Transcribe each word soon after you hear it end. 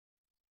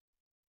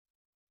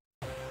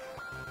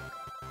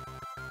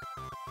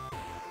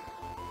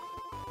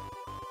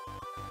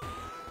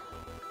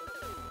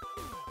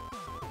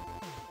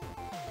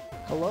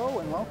Hello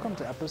and welcome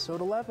to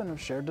episode 11 of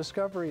Shared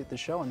Discovery, the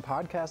show and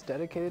podcast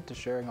dedicated to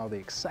sharing all the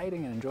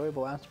exciting and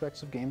enjoyable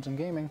aspects of games and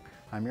gaming.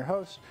 I'm your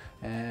host,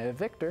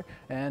 Victor,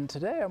 and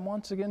today I'm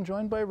once again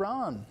joined by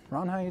Ron.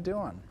 Ron, how you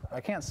doing? I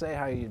can't say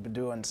how you've been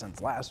doing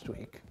since last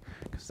week,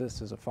 because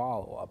this is a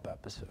follow-up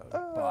episode,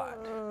 but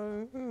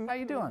how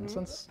you doing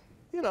since...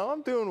 You know,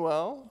 I'm doing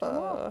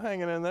well,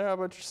 hanging in there. How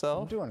about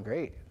yourself? I'm doing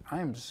great.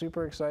 I am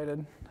super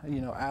excited.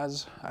 You know,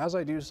 as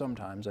I do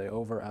sometimes, I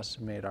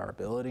overestimate our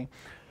ability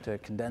to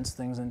condense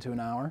things into an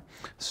hour.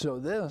 So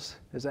this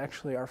is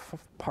actually our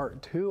part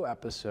 2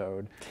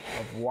 episode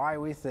of why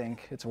we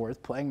think it's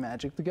worth playing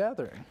Magic the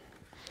Gathering,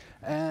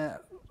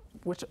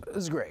 which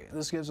is great.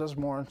 This gives us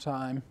more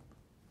time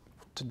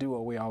to do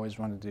what we always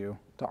want to do,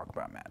 talk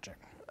about Magic.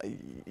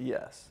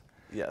 Yes,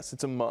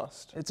 it's a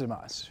must. It's a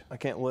must. I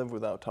can't live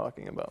without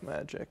talking about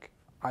Magic.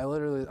 I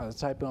was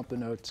typing up the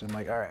notes and I'm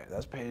like, all right,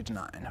 that's page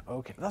 9.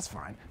 Okay, that's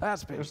fine.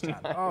 That's page 10.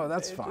 Oh,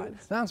 that's fine.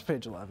 That's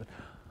page 11.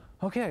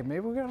 Okay,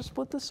 maybe we gotta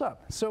split this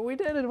up. So we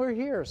did it, we're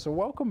here. So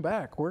welcome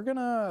back. We're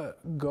gonna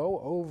do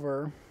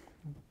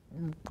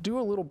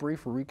a little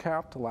brief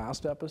recap to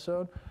last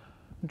episode,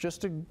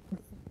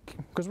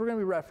 because we're going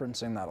to be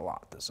referencing that a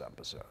lot this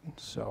episode.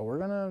 So we're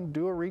going to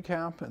do a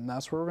recap, and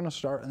that's where we're going to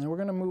start, and then we're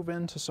going to move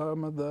into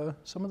some of the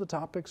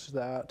topics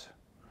that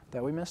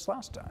we missed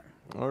last time.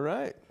 All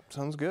right,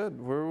 sounds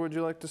good. Where would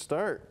you like to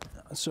start?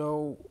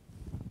 So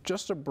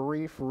just a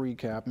brief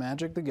recap.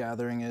 Magic the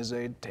Gathering is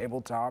a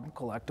tabletop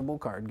collectible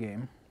card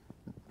game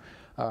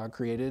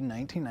created in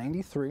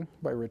 1993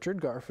 by Richard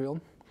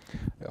Garfield.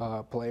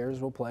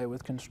 Players will play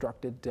with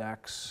constructed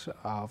decks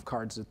of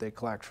cards that they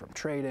collect from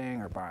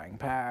trading or buying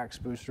packs,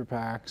 booster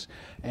packs,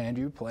 and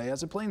you play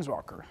as a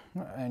planeswalker.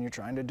 And you're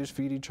trying to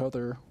defeat each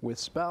other with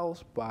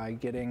spells by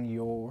getting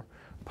your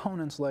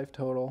opponent's life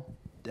total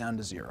down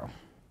to 0.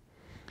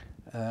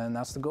 And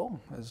that's the goal,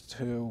 is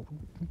to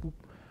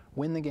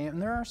win the game.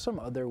 And there are some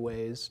other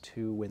ways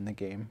to win the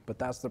game, but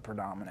that's the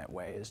predominant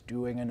way, is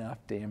doing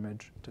enough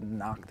damage to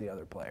knock the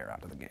other player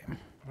out of the game.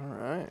 All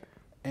right.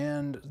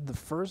 And the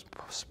first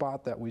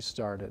spot that we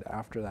started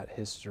after that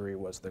history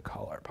was the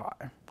color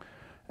pie,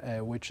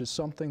 which is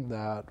something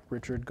that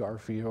Richard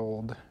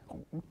Garfield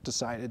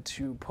decided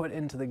to put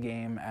into the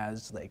game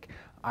as like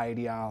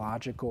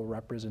ideological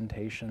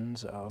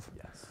representations of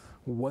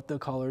what the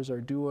colors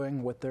are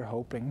doing, what they're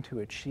hoping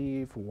to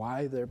achieve,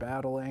 why they're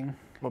battling.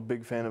 I'm a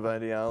big fan of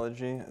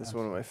ideology. It's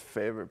one of my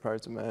favorite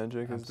parts of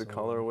Magic. Is the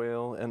color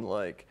wheel, and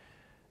like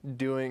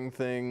doing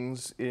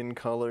things in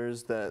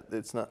colors that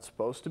it's not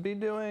supposed to be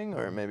doing,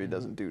 or maybe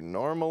doesn't do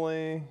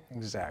normally.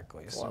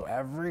 Exactly. So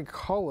every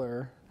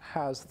color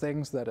has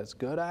things that it's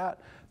good at,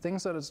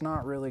 things that it's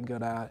not really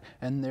good at,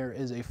 and there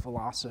is a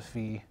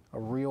philosophy, a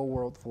real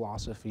world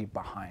philosophy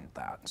behind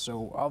that.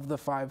 So of the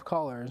 5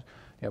 colors,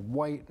 you have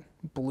white,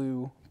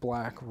 blue,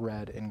 black,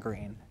 red, and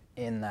green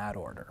in that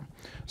order.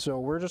 So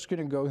we're just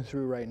going to go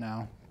through right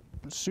now,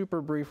 super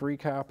brief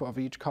recap of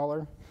each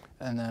color,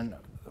 and then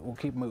we'll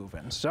keep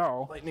moving.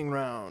 So lightning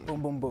round.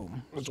 Boom, boom,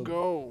 boom. Let's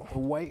go.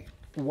 White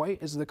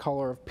is the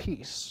color of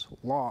peace,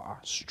 law,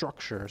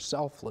 structure,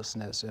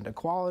 selflessness, and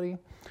equality.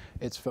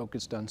 It's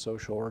focused on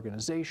social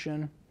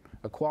organization,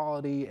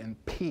 equality, and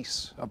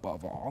peace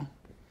above all.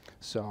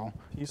 So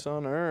peace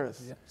on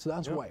earth. Yeah, so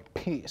that's white.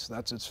 Peace.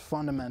 That's its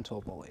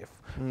fundamental belief.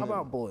 How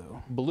about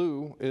blue?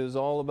 Blue is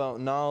all about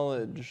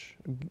knowledge,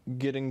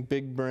 getting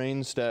big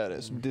brain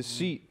status,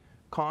 deceit,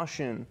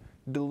 caution,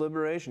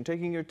 deliberation,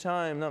 taking your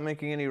time, not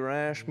making any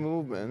rash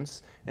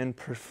movements, and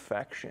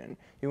perfection.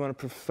 You want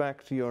to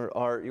perfect your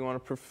art, you want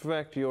to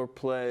perfect your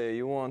play,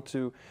 you want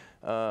to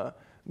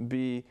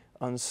be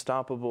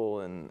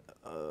unstoppable in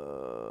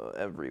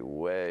every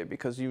way,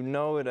 because you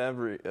know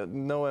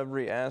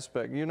every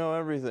aspect, you know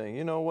everything,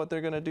 you know what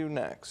they're going to do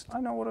next. I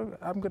know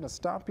I'm going to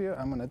stop you,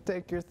 I'm going to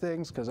take your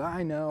things, because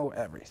I know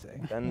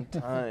everything. Spend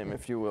time,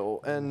 if you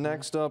will. And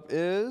next up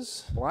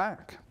is?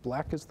 Black.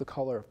 Black is the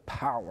color of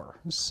power,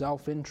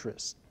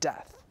 self-interest,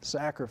 death,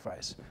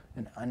 sacrifice,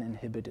 and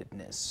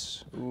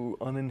uninhibitedness. Ooh,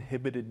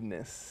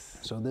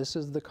 uninhibitedness. So this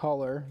is the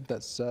color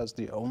that says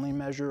the only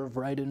measure of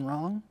right and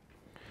wrong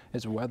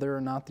is whether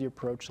or not the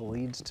approach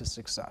leads to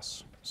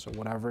success. So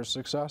whatever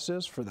success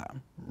is for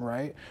them,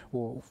 right?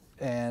 Well,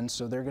 and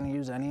so they're going to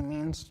use any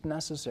means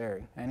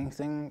necessary,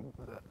 anything,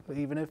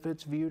 even if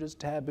it's viewed as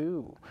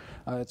taboo.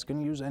 It's going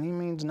to use any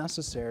means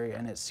necessary,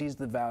 and it sees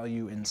the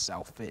value in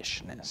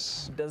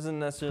selfishness. Doesn't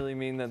necessarily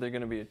mean that they're going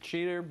to be a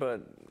cheater,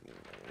 but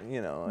you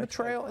know,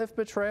 if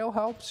betrayal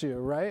helps you,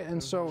 right?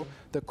 And so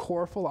the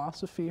core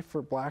philosophy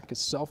for Black is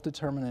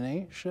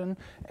self-determination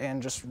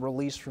and just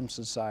release from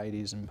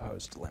society's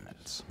imposed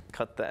limits.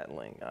 Cut that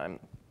link. I'm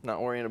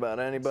not worrying about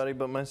anybody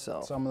but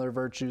myself. Some of their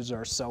virtues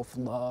are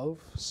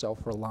self-love,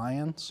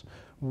 self-reliance,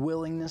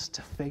 willingness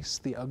to face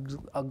the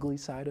ugly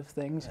side of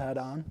things head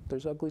on.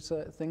 There's ugly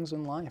things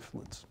in life.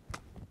 Let's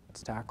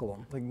tackle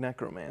them. Like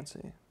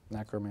necromancy.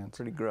 Necromancy.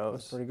 Pretty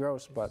gross. It's pretty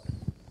gross, but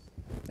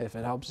if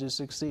it helps you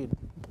succeed,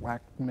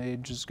 Black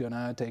Mage is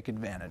gonna take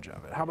advantage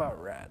of it. How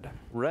about red?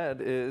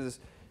 Red is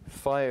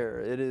fire,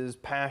 it is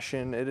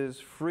passion, it is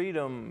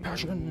freedom,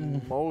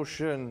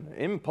 motion,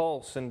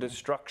 impulse, and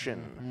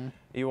destruction.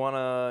 You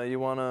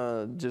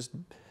wanna just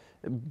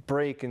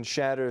break and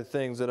shatter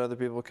things that other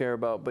people care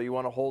about, but you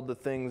want to hold the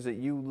things that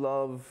you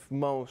love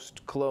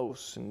most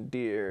close and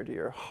dear to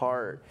your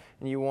heart,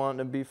 and you want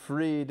to be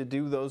free to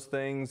do those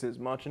things as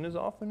much and as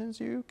often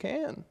as you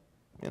can.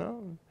 You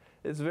know,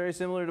 it's very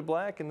similar to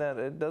black in that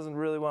it doesn't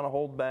really want to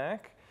hold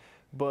back,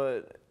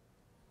 but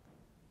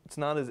it's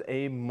not as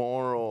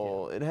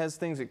amoral. It has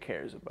things it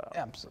cares about.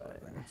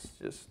 Absolutely. It's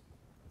just,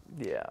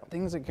 yeah.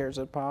 Things it cares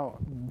about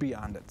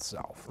beyond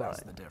itself.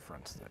 That's the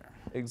difference there.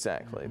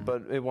 Exactly.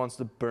 But it wants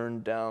to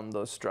burn down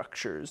those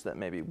structures that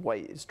maybe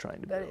white is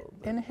trying to build.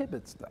 That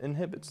inhibits them.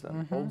 Inhibits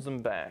them, holds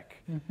them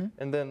back.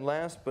 And then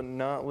last but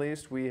not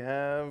least, we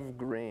have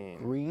green.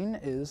 Green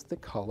is the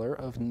color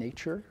of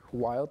nature,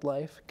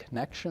 wildlife,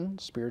 connection,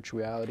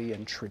 spirituality,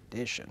 and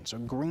tradition. So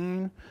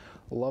green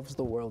loves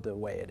the world the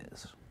way it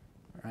is,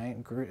 right?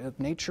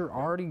 Nature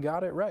already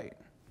got it right.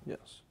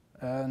 Yes.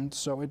 And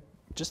so it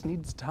just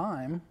needs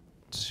time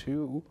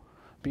to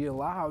be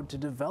allowed to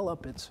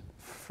develop its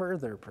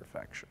further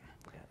perfection.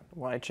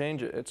 Why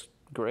change it? It's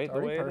great It's the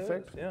way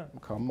perfect. it is. Yeah.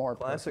 Become more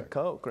Classic perfect.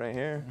 Coke right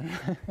here.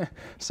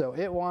 So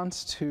it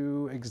wants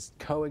to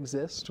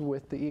coexist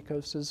with the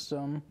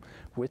ecosystem,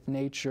 with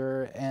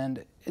nature,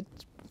 and it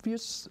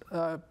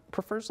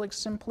prefers like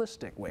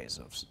simplistic ways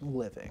of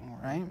living,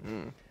 right?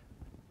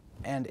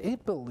 And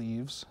it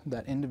believes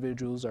that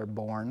individuals are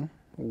born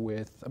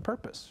with a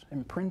purpose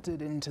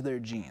imprinted into their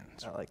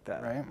genes. I like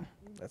that. Right?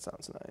 That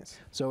sounds nice.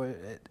 So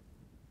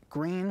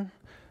green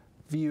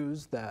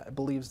believes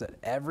that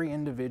every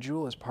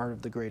individual is part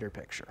of the greater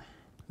picture.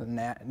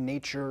 The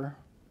nature,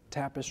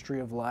 tapestry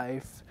of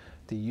life,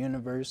 the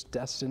universe,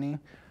 destiny.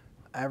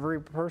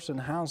 Every person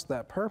has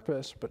that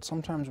purpose, but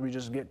sometimes we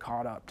just get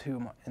caught up too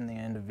much in the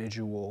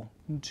individual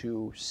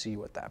to see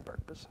what that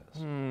purpose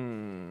is.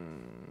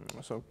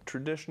 So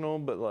traditional,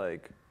 but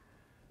like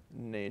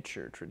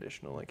nature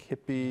traditional, like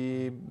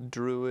hippie,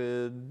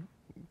 druid,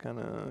 kind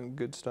of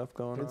good stuff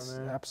going on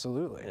there.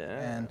 Absolutely.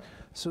 Yeah. And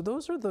so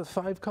those are the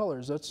 5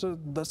 colors. That's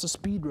a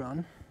speed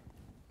run.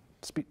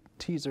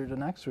 Teaser to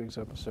next week's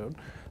episode.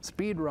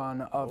 Speed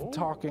run of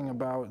talking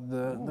about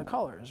the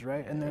colors,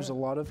 right? And there's a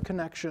lot of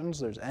connections.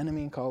 There's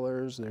enemy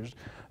colors.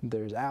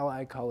 There's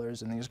ally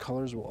colors, and these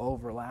colors will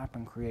overlap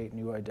and create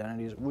new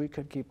identities. We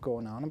could keep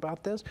going on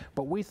about this,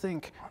 but we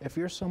think if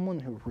you're someone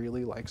who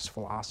really likes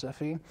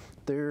philosophy,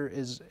 there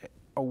is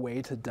a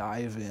way to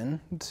dive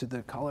into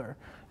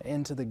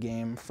the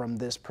game from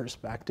this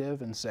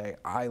perspective and say,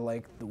 I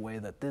like the way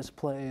that this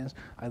plays,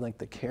 I like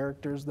the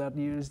characters that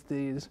use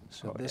these,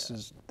 so this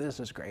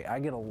is great. I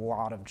get a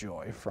lot of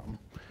joy from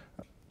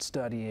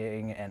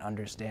studying and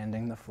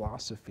understanding the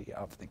philosophy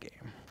of the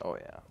game. Oh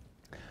yeah.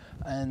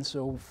 And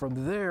so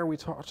from there, we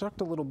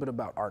talked a little bit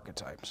about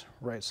archetypes,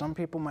 right? Some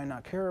people might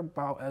not care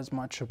about as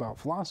much about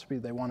philosophy.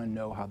 They want to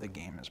know how the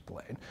game is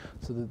played.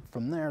 So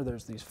from there,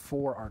 there's these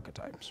 4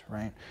 archetypes,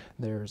 right?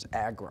 There's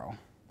aggro.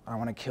 I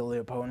want to kill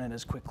the opponent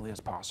as quickly as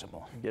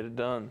possible. Get it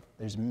done.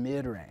 There's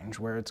mid-range,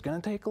 where it's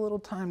going to take a little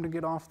time to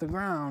get off the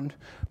ground,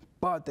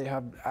 but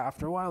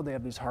after a while, they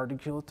have these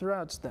hard-to-kill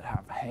threats that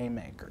have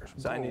haymakers.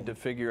 So I need to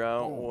figure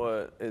out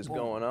what is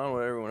going on,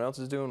 what everyone else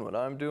is doing, what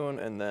I'm doing,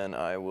 and then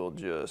I will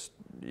just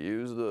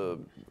use the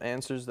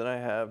answers that I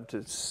have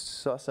to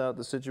suss out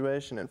the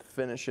situation and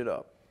finish it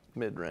up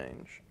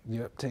mid-range.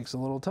 Yep, takes a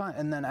little time.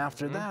 And then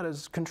after that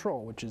is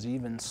control, which is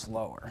even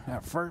slower.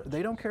 At first,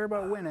 they don't care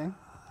about winning.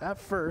 At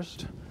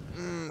first,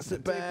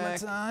 Sit take my back,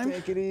 time.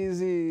 take it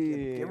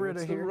easy. Get rid of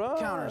What's the here.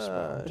 rush?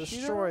 Counterspell.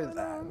 Destroy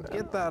that.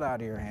 Get that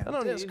out of your hand. I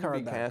don't need to Discard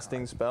be that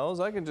casting spells.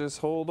 I can just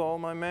hold all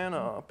my mana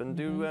up and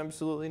do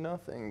absolutely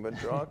nothing but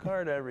draw a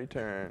card every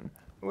turn.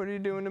 What are you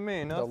doing to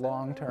me? Nothing. The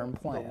long-term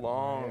plan. The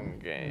long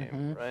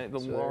game, right? The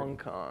long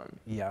con.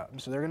 Yeah,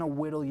 so they're going to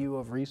whittle you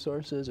of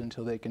resources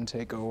until they can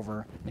take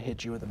over and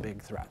hit you with a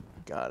big threat.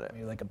 Got it.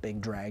 Maybe like a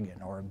big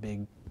dragon or a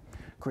big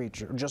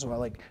creature. Just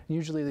like,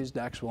 usually these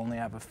decks will only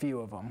have a few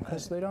of them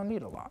because they don't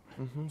need a lot.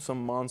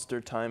 Some monster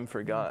time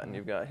forgotten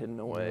you've got hidden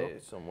away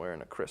somewhere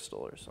in a crystal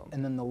or something.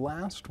 And then the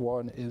last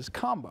one is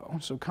combo.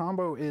 So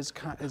combo is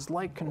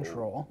like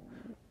control,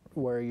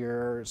 where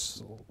you're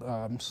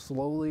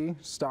slowly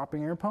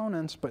stopping your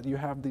opponents, but you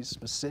have these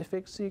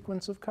specific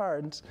sequence of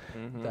cards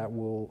that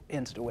will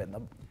insta-win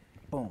them.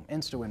 Boom,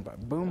 insta-win, but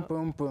boom,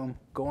 boom, boom.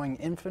 Going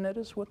infinite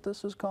is what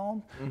this is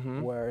called,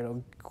 where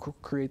it'll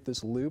create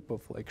this loop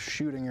of like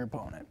shooting your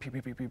opponent, pew,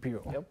 pew, pew, pew,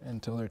 pew,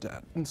 until they're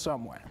dead in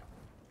some way.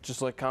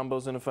 Just like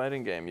combos in a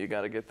fighting game, you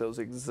got to get those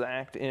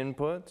exact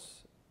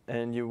inputs,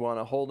 and you want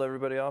to hold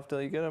everybody off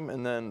till you get them,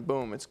 and then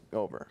boom, it's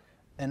over.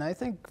 And I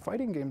think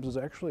fighting games is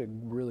actually a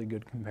really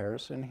good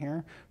comparison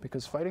here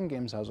because fighting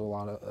games has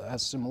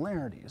has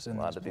similarities in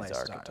lot of these play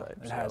style.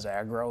 archetypes, It has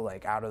aggro,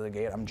 like out of the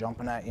gate, I'm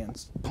jumping at you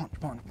and punch,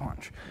 punch,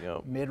 punch.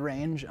 Yep.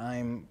 Mid-range,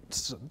 I'm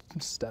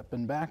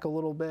stepping back a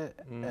little bit,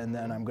 and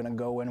then I'm going to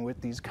go in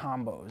with these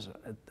combos.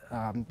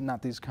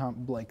 Not these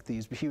like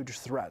these huge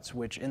threats,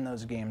 which in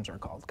those games are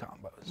called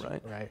combos.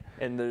 Right.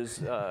 And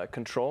there's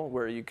control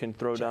where you can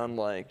throw down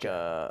like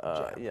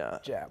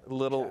jab,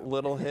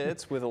 little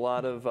hits with a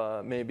lot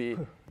of maybe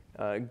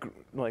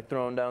like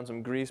throwing down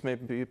some grease,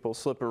 maybe people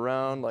slip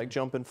around, like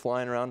jumping,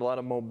 flying around, a lot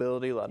of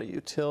mobility, a lot of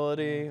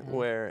utility,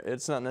 where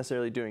it's not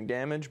necessarily doing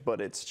damage, but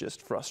it's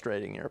just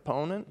frustrating your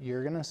opponent.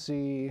 You're going to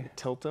see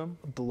tilt them.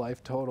 The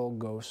life total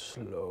go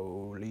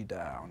slowly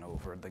down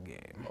over the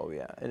game. Oh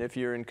yeah, and if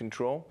you're in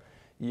control,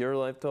 your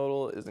life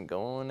total isn't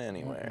going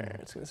anywhere.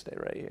 It's going to stay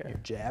right here. You're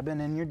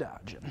jabbing and you're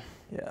dodging.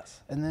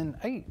 Yes. And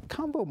then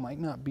combo might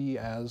not be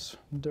as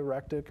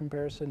direct a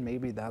comparison.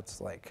 Maybe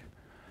that's like,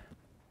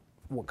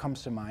 what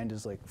comes to mind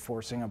is like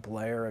forcing a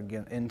player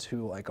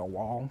into like a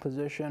wall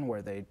position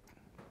where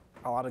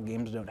a lot of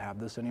games don't have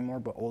this anymore,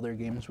 but older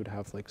games would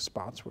have like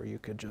spots where you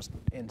could just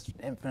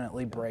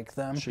infinitely break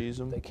them. Cheese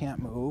them. They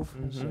can't move.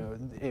 So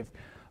if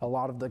a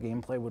lot of the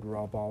gameplay would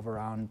revolve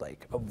around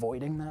like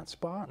avoiding that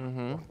spot,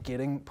 or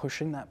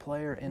pushing that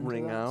player into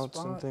ring that outs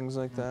spot. and things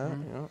like that.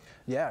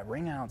 Yeah,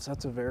 ring outs,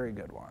 that's a very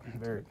good one.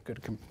 Very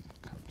good.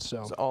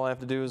 So all I have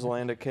to do is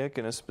land a kick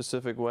in a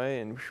specific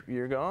way, and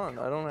you're gone.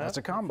 I don't have. That's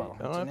a combo.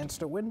 It's an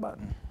instant win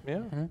button.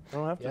 Yeah. I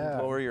don't have to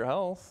lower your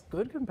health.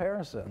 Good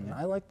comparison.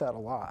 I like that a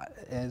lot.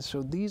 And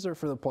so these are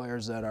for the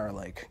players that are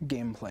like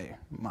gameplay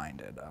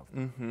minded.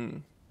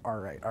 All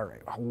right.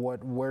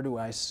 Where do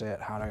I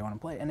sit? How do I want to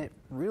play? And it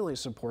really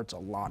supports a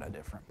lot of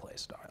different play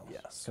styles.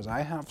 Yes. Because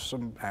I have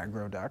some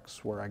aggro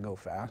decks where I go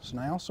fast, and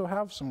I also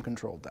have some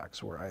control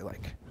decks where I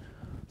like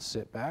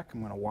sit back,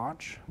 I'm going to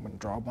watch, I'm going to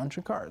draw a bunch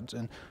of cards.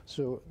 And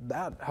so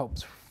that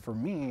helps for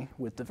me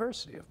with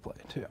diversity of play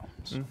too.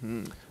 So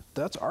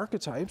that's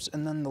archetypes.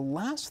 And then the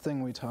last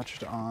thing we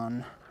touched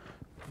on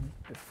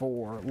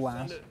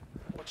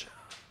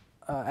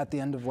at the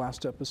end of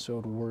last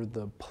episode were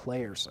the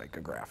player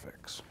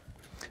psychographics,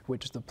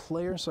 which the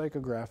player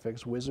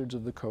psychographics Wizards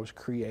of the Coast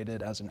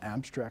created as an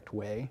abstract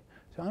way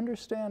to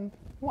understand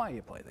why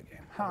you play the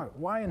game,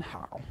 why and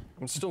how.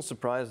 I'm still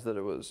surprised that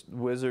it was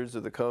Wizards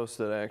of the Coast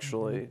that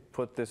actually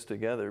put this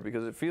together,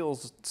 because it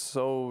feels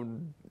so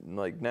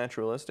like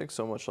naturalistic,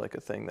 so much like a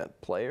thing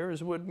that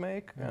players would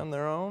make on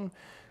their own.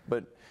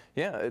 But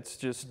yeah, it's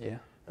just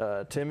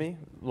Timmy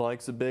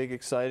likes the big,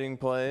 exciting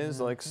plays,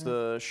 likes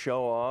to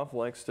show off,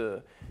 likes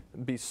to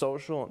be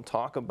social and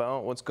talk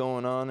about what's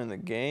going on in the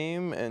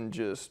game, and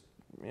just,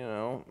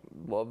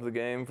 love the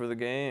game for the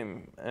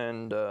game.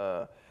 And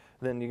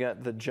then you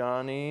got the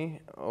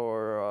Johnny,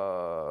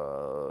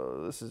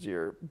 or this is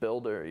your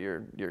builder,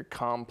 your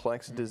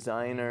complex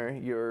designer,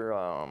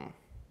 your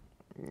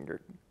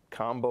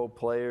combo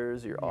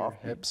players, your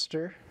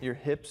hipster. Your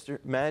hipster,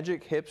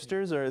 magic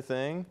hipsters are a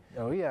thing.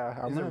 Oh yeah,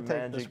 I'm gonna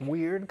take this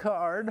weird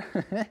card.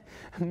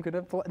 I'm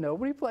gonna play.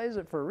 Nobody plays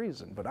it for a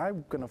reason, but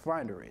I'm gonna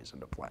find a reason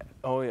to play it.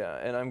 Oh yeah,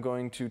 and I'm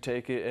going to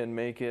take it and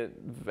make it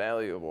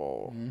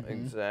valuable.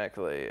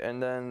 Exactly.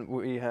 And then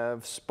we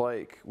have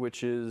Spike,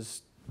 which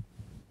is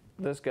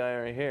this guy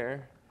right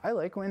here. I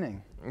like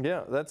winning.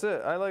 Yeah, that's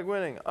it. I like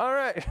winning. All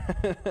right.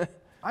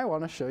 I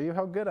want to show you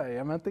how good I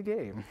am at the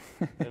game.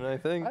 And I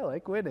think I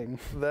like winning.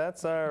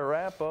 That's our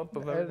wrap up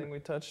of everything we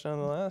touched on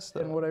the last.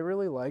 And what I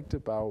really liked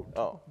about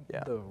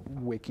the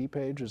wiki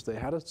page is they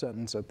had a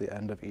sentence at the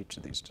end of each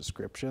of these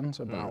descriptions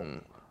about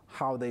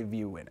how they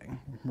view winning,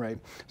 right?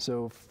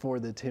 So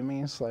for the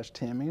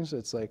Timmies/Tammies,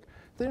 it's like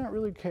they don't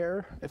really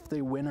care if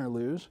they win or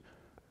lose,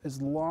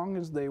 as long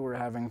as they were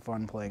having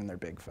fun playing their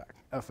big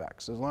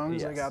effects, as long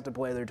as they got to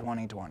play their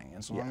 20/20,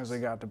 as long as they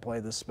got to play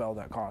the spell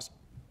that cost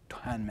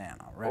 10 mana,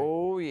 right?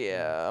 Oh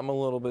yeah, I'm a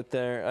little bit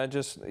there. I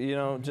just,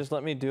 just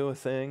let me do a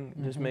thing.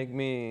 Just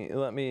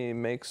let me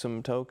make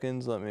some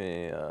tokens. Let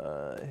me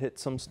hit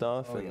some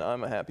stuff, and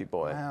I'm a happy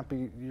boy.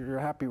 You're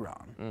a happy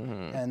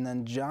Ron. And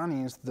then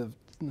Johnny's, the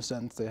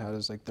sentence they had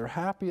is like, they're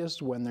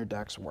happiest when their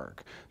decks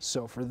work.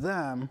 So for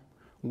them,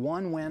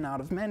 one win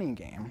out of many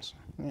games.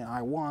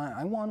 I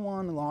won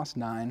one and lost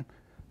 9.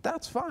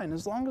 That's fine,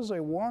 as long as I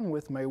won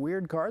with my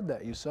weird card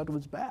that you said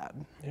was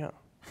bad. Yeah.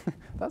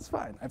 That's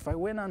fine, if I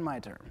win on my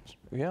terms.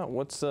 Yeah,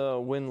 what's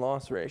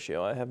win-loss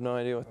ratio? I have no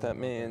idea what that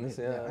means.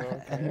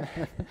 And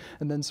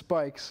then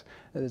spikes,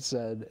 it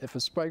said, if a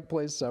spike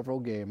plays several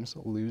games,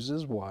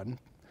 loses one,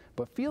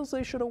 but feels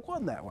they should have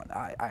won that one.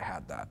 I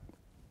had that.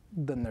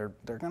 Then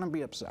they're gonna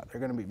be upset.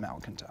 They're gonna be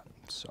malcontent.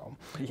 So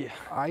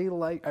I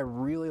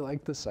really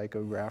like the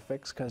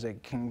psychographics because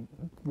it can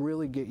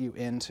really get you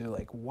into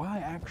like, why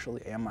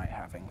actually am I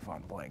having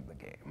fun playing the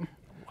game?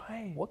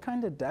 Why? What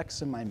kind of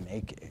decks am I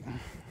making?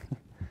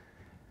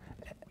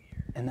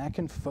 And that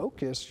can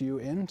focus you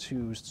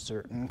into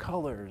certain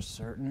colors,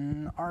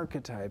 certain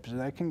archetypes, and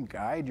that can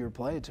guide your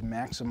play to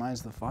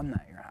maximize the fun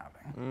that you're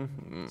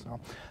having. So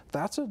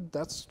that's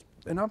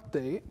an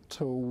update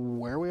to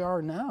where we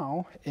are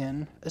now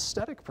in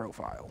aesthetic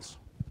profiles.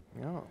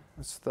 Yeah,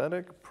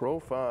 aesthetic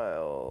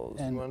profiles.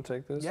 And you want to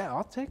take this? Yeah,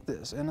 I'll take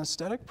this. And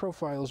aesthetic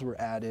profiles were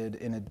added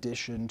in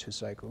addition to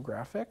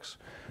psychographics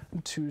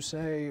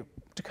to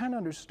kind of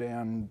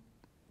understand,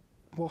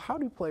 well, how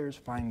do players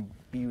find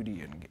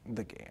beauty in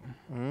the game,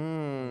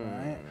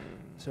 right?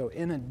 So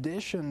in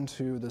addition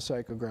to the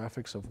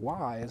psychographics of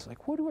why, it's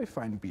like, what do I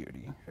find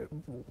beauty?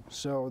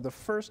 So the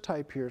first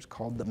type here is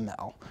called the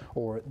Mel,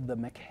 or the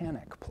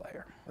mechanic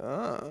player.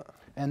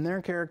 And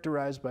they're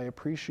characterized by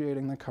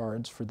appreciating the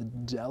cards for the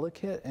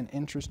delicate and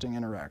interesting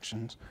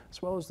interactions,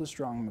 as well as the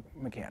strong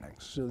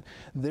mechanics. So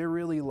they're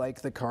really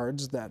like the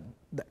cards that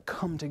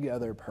come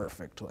together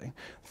perfectly.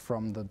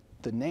 From the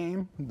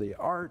name, the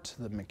art,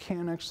 the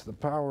mechanics, the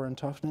power and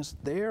toughness,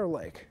 they're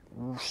like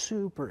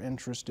super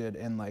interested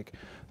in like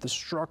the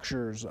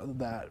structures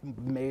that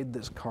made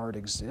this card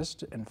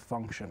exist and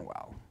function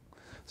well.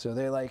 So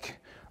they're like,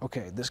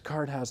 okay, this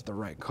card has the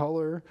right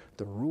color,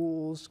 the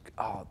rules.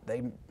 Oh,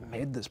 they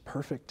made this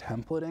perfect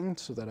templating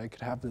so that I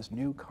could have this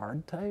new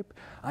card type.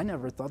 I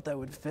never thought that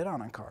would fit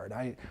on a card.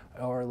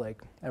 Or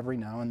like every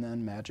now and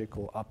then Magic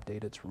will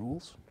update its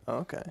rules.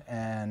 Okay.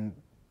 And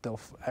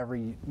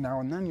every now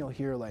and then you'll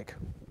hear like,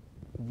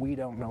 we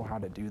don't know how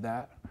to do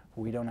that.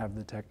 We don't have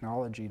the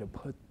technology to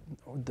put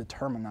the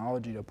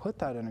terminology to put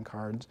that in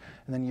cards.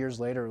 And then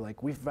years later,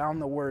 like, we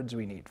found the words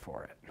we need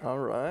for it. All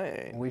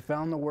right. We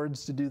found the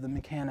words to do the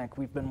mechanic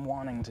we've been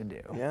wanting to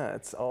do. Yeah,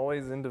 it's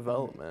always in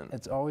development.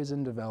 It's always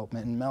in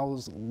development, and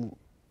Mels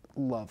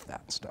love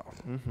that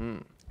stuff.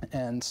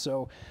 And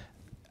so,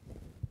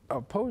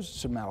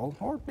 opposed to Mel,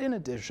 or in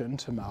addition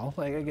to Mel,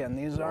 like again,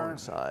 these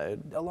aren't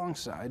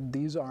alongside.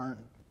 These aren't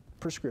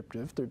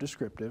prescriptive; they're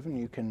descriptive, and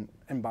you can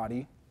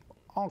embody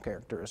all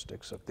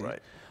characteristics of these. Right.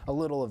 A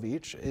little of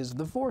each is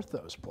the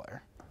Vorthos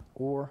player,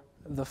 or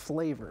the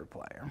flavor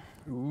player.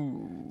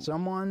 Ooh.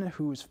 Someone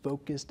who's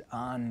focused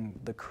on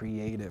the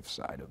creative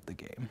side of the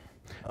game.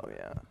 Oh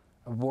yeah.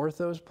 A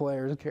Vorthos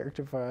player is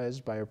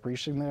characterized by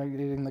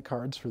appreciating the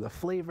cards for the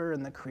flavor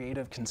and the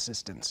creative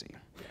consistency.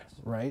 Yes.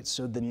 Right?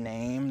 So the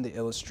name, the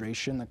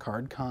illustration, the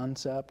card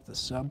concept, the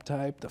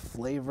subtype, the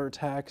flavor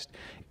text,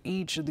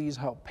 each of these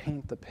help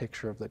paint the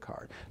picture of the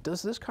card.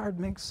 Does this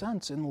card make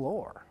sense in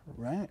lore,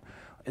 right?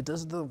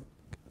 Does the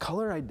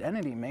color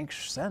identity make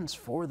sense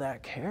for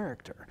that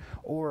character?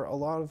 Or a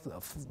lot of the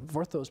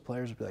Vorthos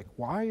players would be like,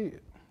 why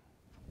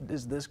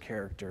is this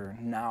character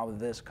now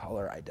this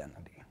color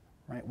identity?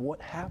 Right?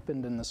 What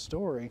happened in the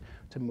story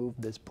to move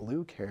this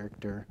blue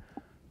character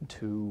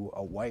to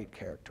a white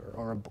character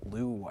or a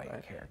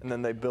blue-white character? And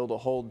then they build a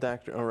whole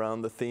deck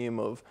around the theme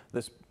of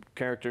this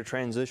character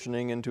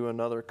transitioning into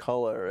another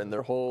color and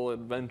their whole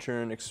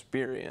adventure and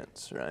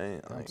experience, right?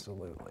 Like,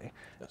 absolutely.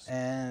 Yes.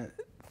 And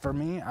for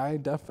me, I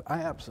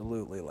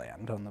absolutely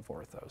land on the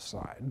Vorthos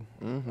side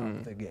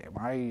of the game.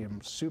 I am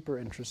super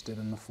interested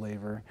in the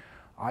flavor.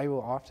 I will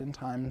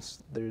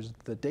oftentimes, there's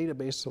the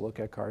database to look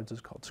at cards is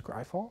called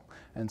Scryfall,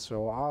 and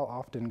so I'll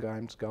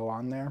oftentimes go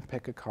on there,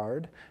 pick a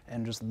card,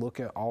 and just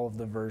look at all of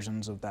the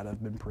versions of that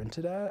have been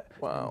printed at,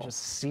 and just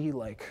see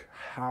like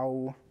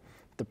how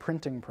the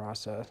printing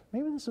process,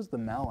 maybe this is the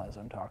Mel as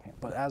I'm talking,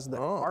 but as the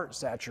art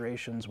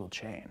saturations will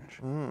change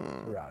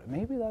throughout it.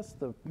 Maybe that's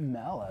the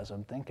Mel as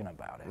I'm thinking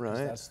about it, because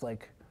that's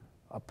like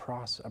a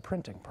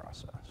printing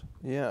process.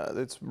 Yeah,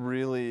 it's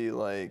really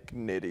like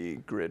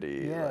nitty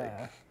gritty,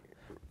 like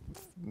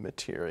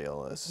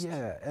materialist.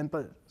 Yeah,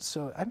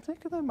 so I'm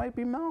thinking that might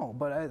be Mel,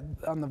 but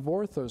on the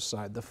Vorthos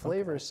side, the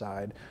flavor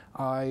side,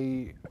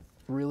 I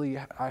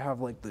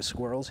have like the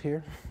squirrels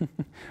here.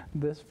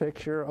 This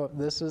picture,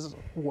 this is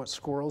what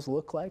squirrels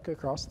look like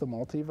across the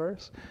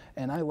multiverse,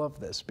 and I love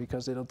this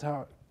because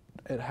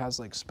it has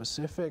like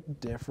specific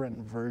different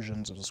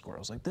versions of the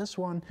squirrels. Like this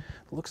one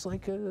looks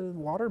like a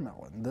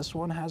watermelon. This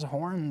one has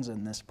horns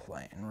in this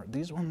plane.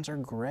 These ones are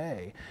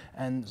gray.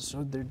 And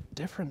so they're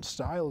different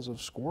styles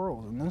of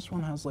squirrels. And this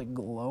one has like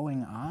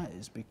glowing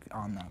eyes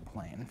on that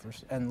plane.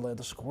 And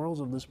the squirrels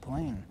of this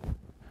plane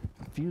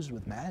fused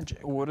with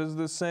magic. What does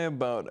this say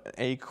about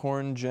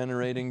acorn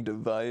generating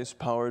device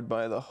powered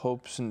by the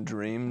hopes and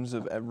dreams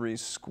of every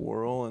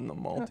squirrel in the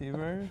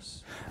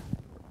multiverse?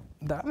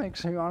 That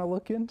makes me want to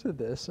look into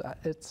this.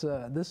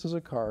 This is a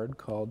card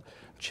called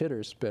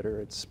Chitter Spitter.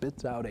 It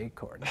spits out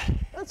acorn.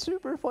 That's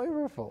super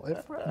flavorful.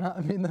 If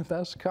not, the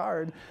best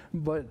card,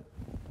 but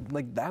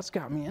like that's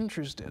got me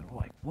interested.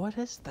 Like, what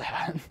is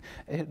that?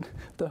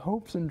 The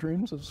hopes and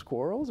dreams of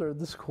squirrels? Are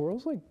the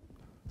squirrels like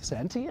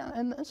sentient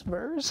in this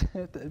verse?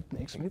 It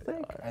makes me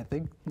think.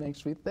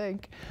 Makes me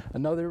think.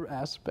 Another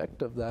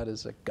aspect of that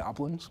is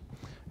goblins.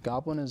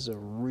 Goblin is a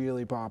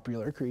really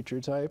popular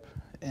creature type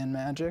in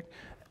Magic,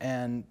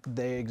 and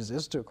they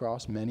exist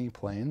across many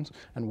planes.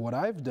 And what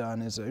I've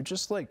done is I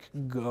just like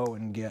go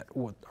and get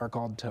what are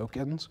called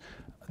tokens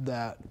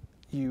that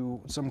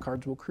some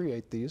cards will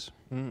create these,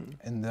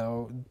 and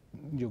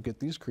you'll get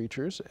these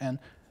creatures. And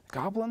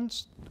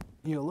goblins,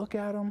 you look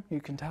at them, you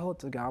can tell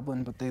it's a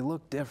goblin, but they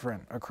look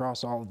different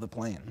across all of the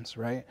planes,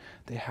 right?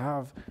 They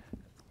have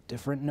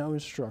different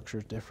nose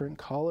structures, different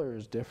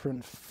colors,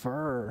 different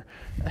fur,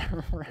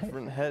 right?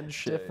 Different head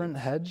shapes. Different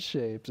head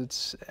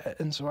shapes.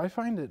 And so I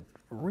find it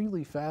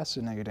really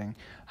fascinating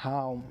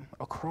how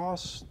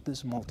across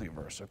this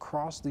multiverse,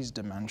 across these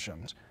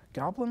dimensions,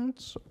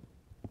 goblins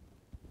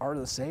are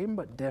the same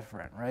but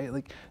different, right?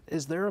 Like,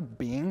 is there a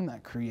being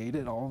that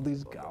created all of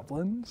these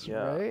goblins,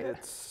 Yeah, right?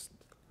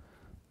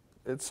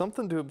 it's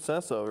something to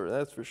obsess over,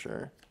 that's for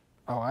sure.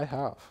 Oh, I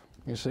have.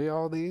 You see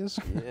all these?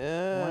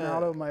 Yeah. Went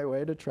out of my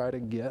way to try to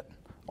get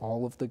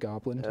all of the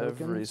goblin tokens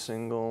Every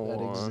single that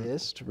one.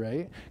 exist,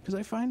 right? Because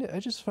I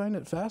just find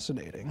it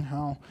fascinating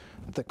how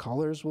the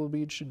colors will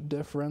be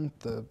different,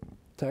 the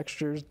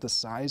textures, the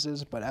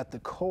sizes, but at the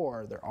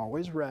core, they're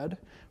always red,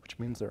 which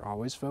means they're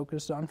always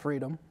focused on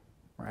freedom,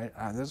 right?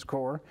 At this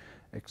core,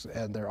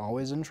 and they're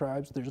always in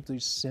tribes. There's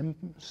these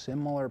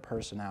similar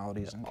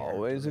personalities and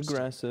Always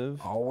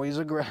aggressive. always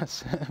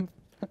aggressive,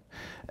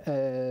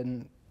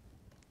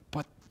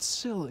 but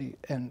silly,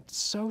 and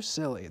so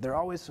silly. They're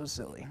always so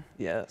silly.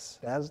 Yes.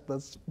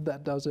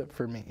 That does it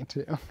for me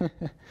too.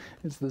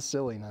 It's the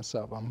silliness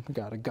of them.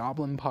 Got a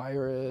goblin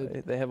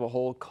pirate. They have a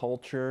whole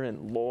culture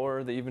and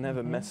lore. They even have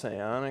a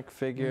messianic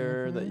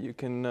figure that you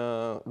can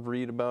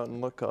read about and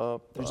look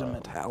up. There's a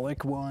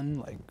metallic one,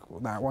 like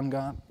that one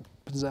got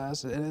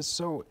possessed. And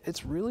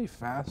it's really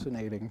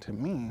fascinating to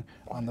me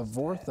on the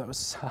Vorthos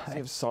Does he side.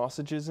 have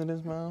sausages in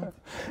his mouth?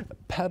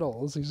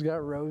 Petals, he's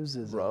got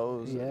roses.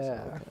 Roses.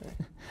 Yeah. Okay.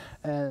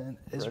 And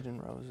Bread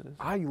and roses.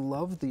 I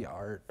love the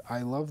art,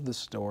 I love the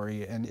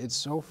story, and it's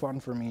so fun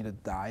for me to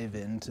dive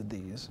into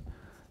these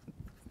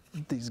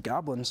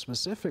goblins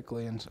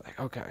specifically and say,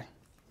 okay,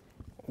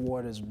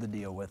 what is the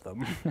deal with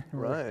them?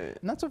 Right.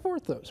 And that's a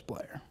Vorthos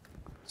player.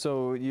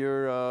 So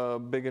you're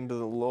big into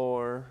the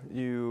lore.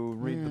 You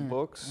read the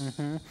books.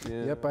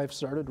 Yeah. Yep, I've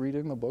started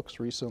reading the books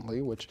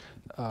recently, which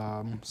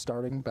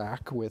starting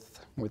back with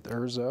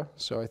Urza.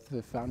 So I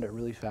found it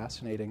really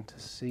fascinating to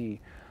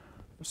see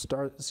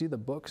the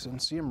books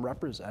and see them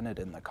represented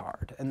in the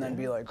card, and then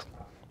be like,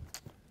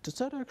 does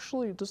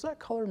that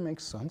color make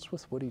sense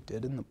with what he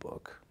did in the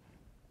book?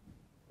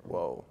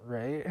 Whoa.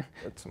 Right?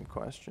 That's some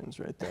questions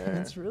right there.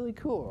 It's really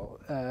cool.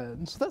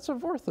 So that's a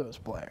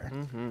Vorthos player.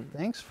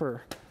 Thanks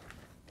for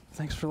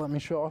letting me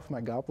show off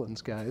my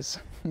goblins, guys.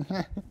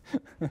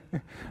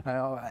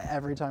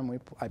 Every time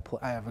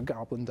I have a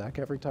goblin deck.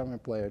 Every time I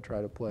play, I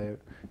try to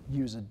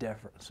use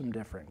some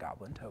different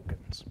goblin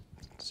tokens,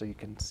 so you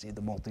can see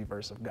the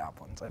multiverse of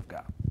goblins I've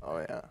got. Oh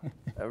yeah,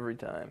 every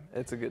time.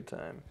 It's a good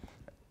time.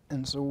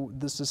 And so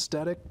this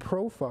aesthetic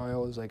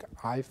profile is like,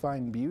 I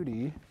find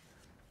beauty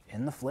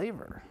in the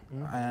flavor.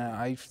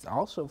 I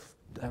also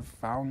have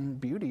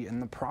found beauty in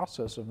the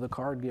process of the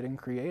card getting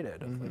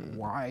created. Like,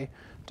 why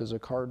does a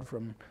card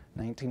from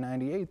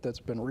 1998 that's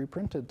been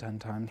reprinted 10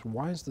 times,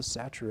 why is the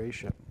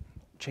saturation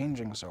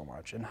changing so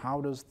much? And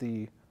how does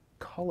the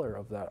color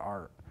of that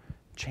art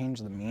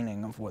change the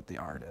meaning of what the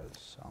art is?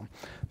 So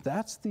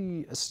that's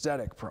the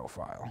aesthetic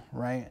profile,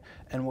 right?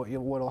 And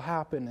what'll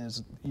happen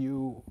is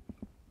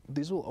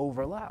these will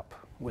overlap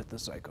with the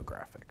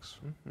psychographics,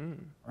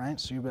 right?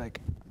 So you'll be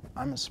like,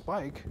 I'm a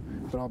Spike,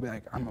 but I'll be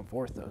like, I'm a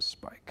Vorthos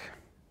Spike.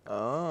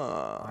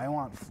 Ah. I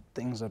want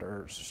things that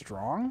are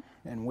strong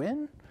and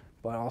win,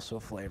 but also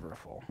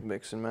flavorful.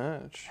 Mix and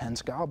match.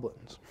 Hence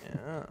goblins.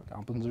 Yeah.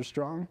 Goblins are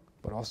strong,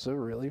 but also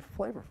really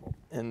flavorful.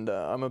 And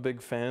I'm a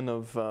big fan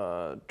of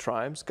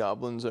tribes.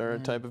 Goblins are a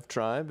type of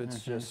tribe.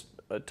 It's just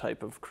a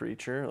type of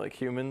creature. Like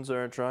humans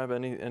are a tribe.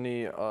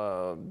 Any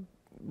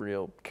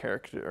real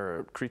character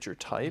or creature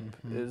type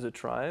is a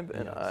tribe,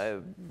 and I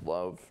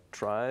love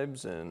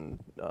tribes and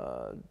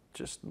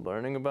just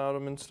learning about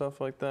them and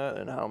stuff like that,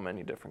 and how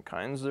many different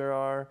kinds there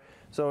are.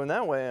 So in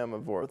that way, I'm a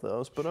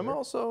Vorthos, but I'm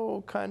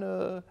also kind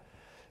of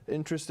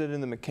interested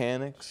in the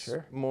mechanics,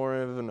 more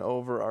of an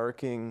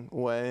overarching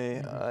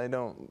way. I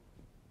don't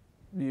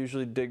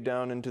usually dig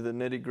down into the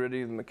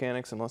nitty-gritty of the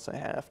mechanics unless I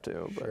have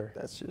to, but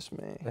that's just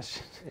me.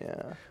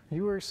 Yeah.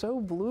 You were so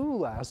blue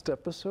last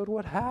episode.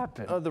 What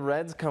happened? Oh, the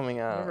red's coming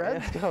out. The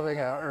red's coming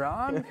out,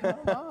 Ron. Come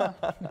on.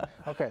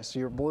 Okay, so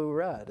you're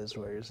blue-red is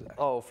what you're saying.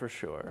 Oh, for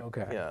sure.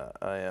 Okay. Yeah,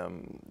 I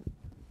am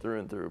through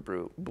and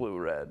through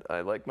blue-red.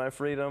 I like my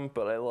freedom,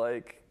 but I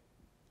like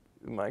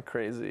my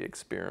crazy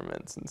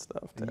experiments and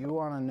stuff too. You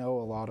want to know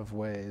a lot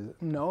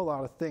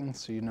of things,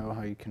 so you know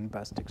how you can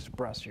best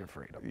express your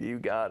freedom. You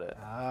got it.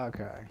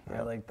 Okay,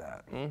 I like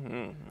that.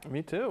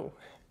 Me too.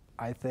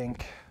 I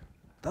think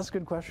that's a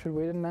good question.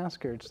 We didn't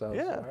ask ourselves.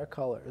 Yeah. Our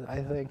colors.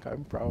 I think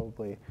I'm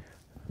probably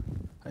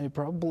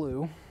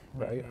blue,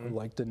 right? I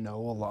like to know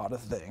a lot of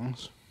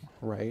things,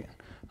 right?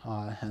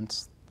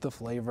 Hence the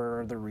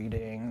flavor, the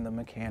reading, the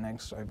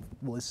mechanics. I've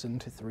listened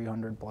to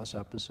 300 plus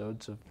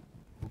episodes of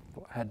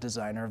Head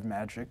Designer of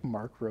Magic,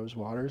 Mark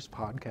Rosewater's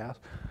podcast.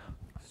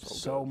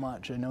 So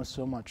much. I know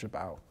so much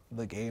about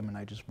the game, and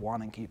I just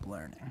want to keep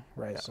learning,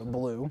 right? So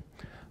blue.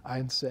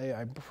 I'd say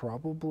I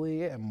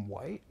probably am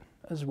white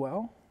as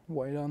well.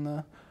 White on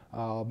the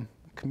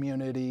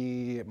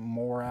community,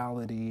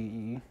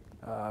 morality,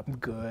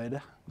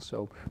 good.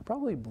 So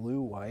probably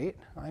blue-white,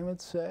 I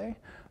would say,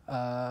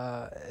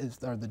 are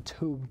the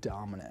two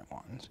dominant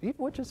ones.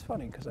 Which is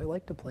funny because I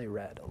like to play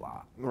red a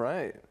lot.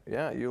 Right.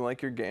 Yeah. You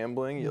like your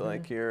gambling. You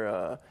like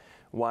your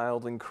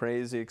wild and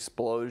crazy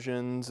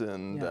explosions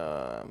and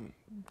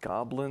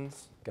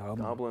goblins.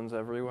 Goblins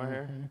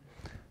everywhere.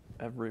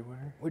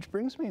 Everywhere. Which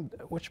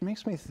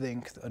makes me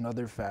think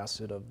another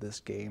facet of this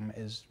game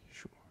is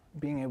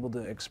being able to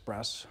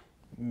express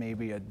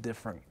maybe a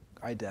different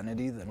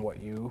identity than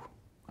what you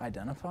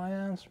identify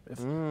as.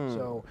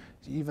 So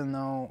even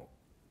though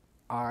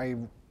I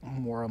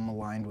more am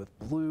aligned with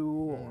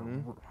blue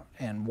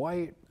and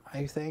white,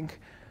 I think,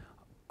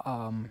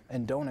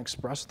 and don't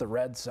express the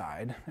red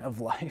side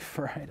of life,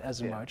 right,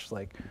 as much,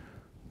 like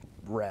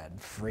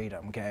red,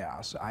 freedom,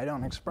 chaos. I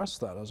don't express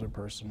that as a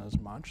person as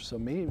much.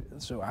 So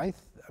I'm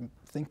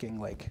thinking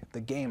like the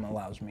game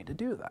allows me to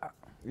do that.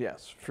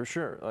 Yes, for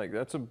sure. Like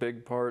that's a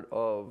big part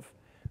of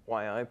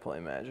why I play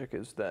Magic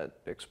is that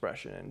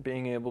expression and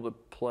being able to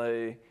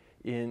play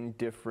in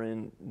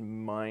different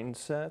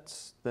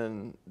mindsets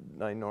than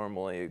I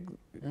normally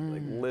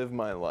like live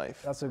my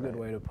life. That's a good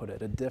way to put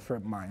it, a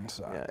different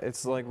mindset. Yeah,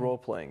 it's like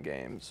role-playing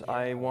games.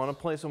 I want to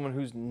play someone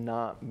who's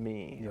not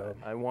me.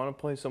 I want to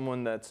play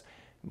someone that's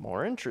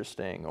more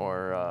interesting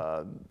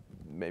or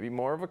maybe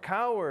more of a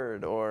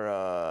coward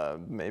or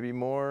maybe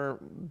more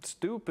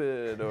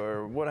stupid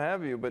or what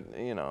have you, but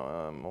you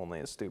know, I'm only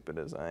as stupid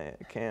as I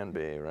can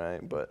be, right?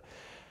 But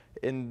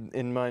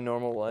in my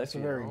normal life, it's a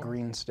very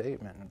green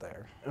statement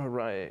there. Oh,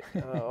 right.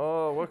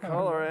 Oh, what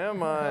color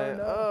am I?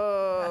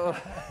 Oh.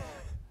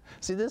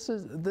 See, this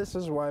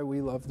is why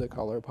we love the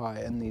color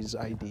pie and these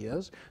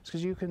ideas. It's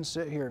because you can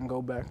sit here and go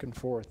back and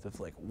forth of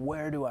like,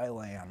 where do I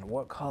land?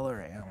 What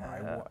color am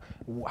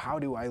I? How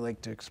do I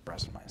like to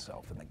express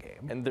myself in the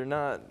game? And they're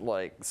not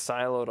like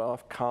siloed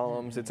off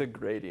columns. It's a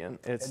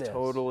gradient. It's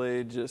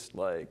totally just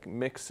like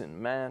mix and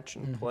match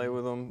and play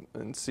with them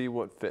and see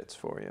what fits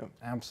for you.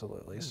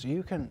 Absolutely. So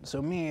you can.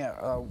 So me,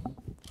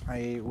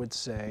 I would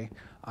say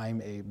I'm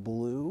a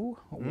blue,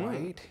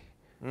 white.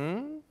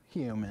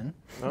 Human.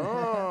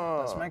 Oh.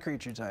 That's my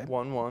creature type.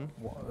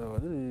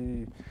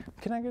 1/1.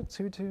 Can I get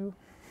 2/2?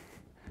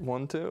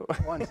 1/2.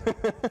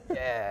 1/2.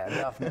 Yeah,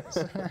 enoughness.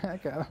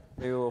 Okay.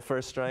 Maybe a little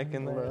first strike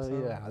in there.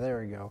 Yeah, there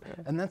we go.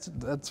 Yeah. And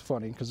that's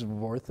funny because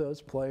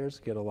Vorthos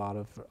players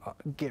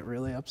get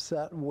really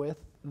upset with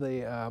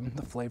the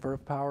flavor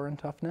of power and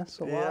toughness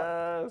a lot.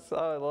 Yes,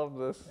 oh, I love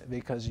this.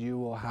 Because you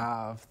will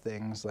have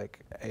things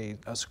like a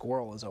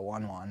squirrel is a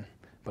 1/1.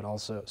 But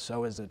also,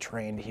 so is a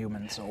trained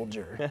human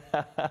soldier.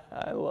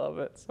 I love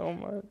it so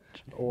much.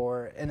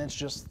 And it's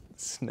just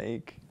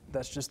snake.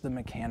 That's just the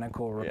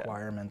mechanical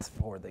requirements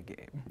for the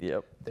game.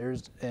 Yep.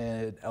 There's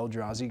an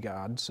Eldrazi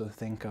god, so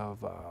think of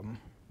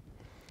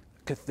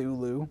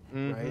Cthulhu,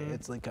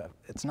 right?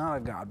 It's not a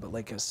god, but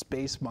like a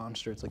space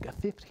monster. It's like a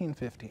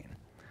 15/15.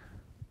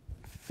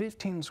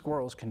 15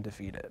 squirrels can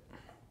defeat it.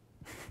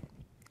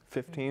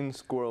 15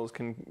 squirrels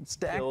can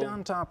stacked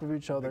on top of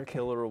each other. The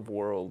killer of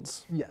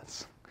worlds.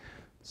 Yes.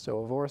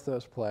 So a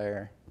Vorthos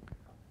player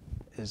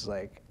is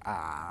like,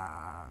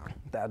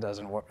 that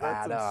doesn't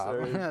add up.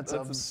 That's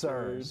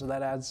absurd. So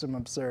that adds some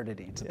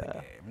absurdity to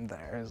the game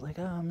there. It's like,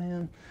 oh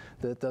man,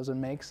 that doesn't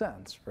make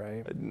sense,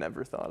 right? I'd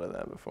never thought of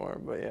that before,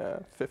 but yeah,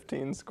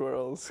 15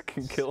 squirrels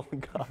can kill a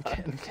god.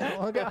 Can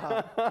kill a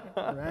god,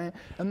 right?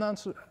 And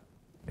that's,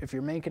 if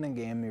you're making a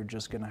game, you're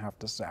just gonna have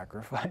to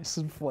sacrifice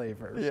some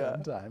flavor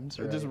sometimes,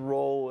 right? Just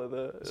roll with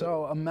it.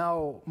 So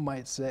Amel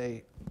might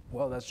say,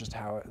 well, that's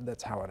how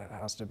it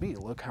has to be.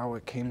 Look how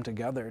it came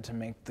together to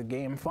make the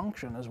game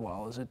function as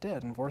well as it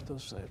did. And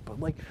Vorthos said, but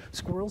like,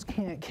 squirrels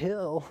can't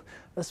kill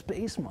a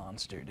space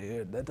monster,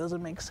 dude. That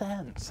doesn't make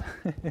sense.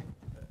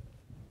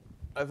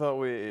 I thought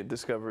we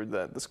discovered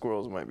that the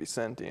squirrels might be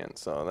sentient,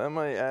 so that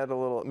might add a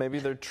little. Maybe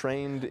they're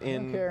trained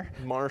in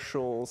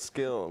martial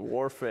skill,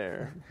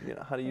 warfare. You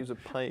know how to use a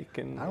pike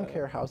and. I don't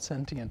care how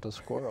sentient a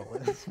squirrel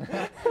is.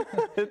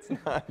 It's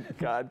not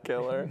god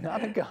killer.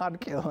 Not a god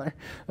killer.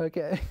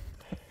 Okay.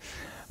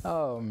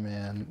 Oh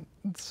man.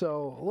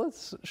 So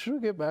should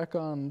we get back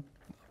on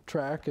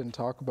track and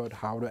talk about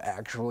how to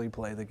actually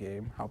play the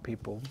game, how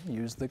people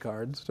use the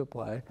cards to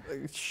play?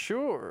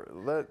 Sure.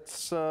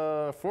 That's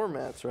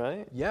formats,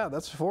 right? Yeah,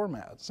 that's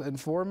formats. And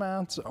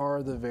formats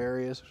are the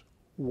various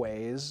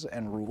ways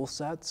and rule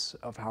sets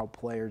of how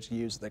players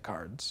use the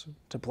cards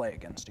to play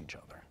against each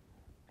other.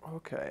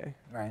 Okay.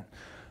 Right?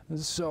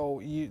 So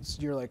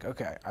you're like,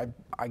 okay,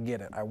 I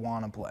get it. I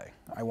want to play.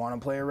 I want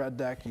to play a red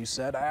deck. You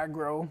said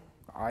aggro.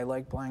 I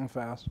like playing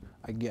fast.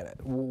 I get it.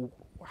 Well,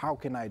 how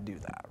can I do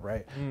that,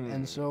 right?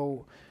 And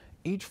so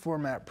each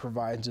format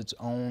provides its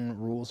own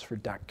rules for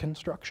deck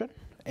construction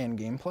and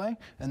gameplay,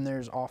 and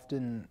there's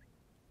often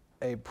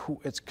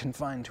it's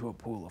confined to a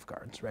pool of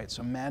cards, right?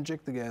 So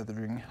Magic the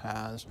Gathering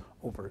has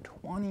over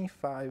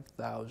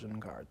 25,000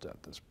 cards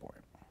at this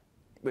point.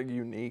 Like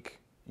unique,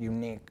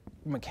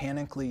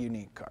 mechanically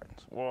unique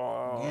cards.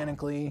 Wow.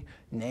 Mechanically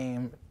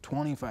named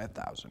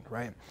 25,000,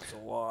 right? It's a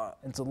lot.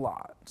 It's a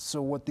lot.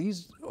 So what a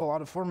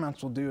lot of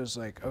formats will do is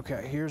like,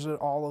 okay, here's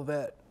all of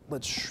it.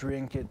 let's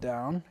shrink it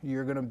down.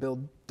 You're going to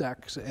build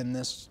decks in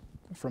this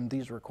from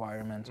these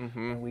requirements,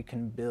 and we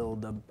can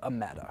build a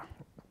meta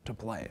to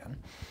play in.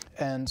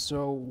 And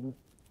so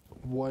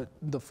what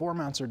the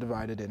formats are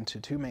divided into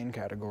two main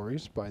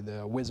categories by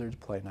the Wizards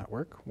Play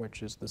Network,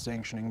 which is the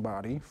sanctioning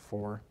body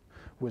for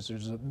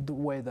Wizards, the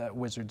way that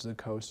Wizards of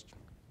the Coast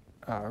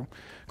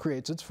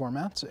creates its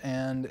formats,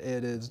 and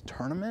it is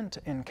tournament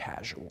and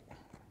casual.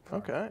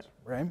 Okay.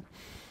 Right?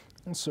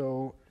 And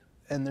so,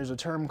 and there's a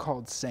term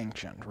called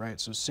sanctioned, right?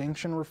 So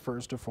sanction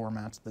refers to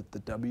formats that the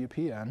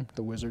WPN,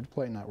 the Wizards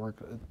Play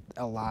Network,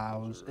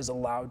 is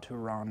allowed to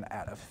run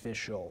at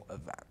official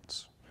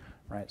events,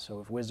 right? So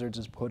if Wizards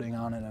is putting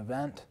on an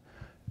event,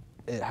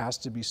 it has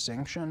to be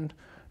sanctioned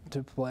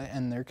to play,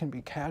 and there can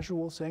be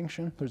casual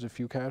sanction. There's a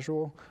few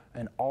casual,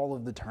 and all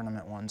of the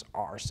tournament ones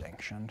are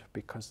sanctioned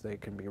because they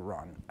can be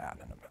run at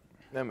an event.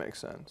 That makes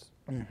sense.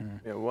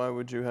 Yeah, why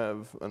would you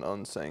have an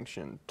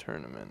unsanctioned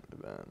tournament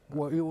event?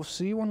 What you will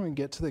see when we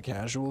get to the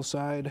casual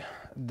side,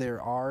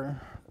 there are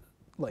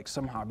like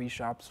some hobby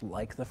shops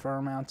like the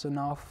formats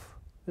enough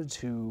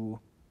to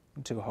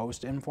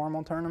host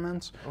informal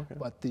tournaments,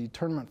 but the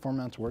tournament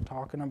formats we're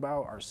talking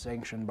about are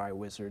sanctioned by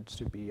Wizards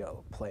to be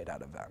played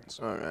at events.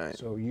 All right.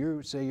 So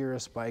you say you're a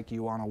Spike,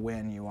 you want to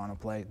win, you want to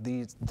play.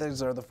 These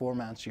are the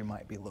formats you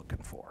might be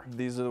looking for.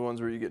 These are the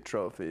ones where you get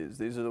trophies.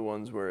 These are the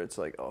ones where it's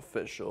like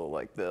official,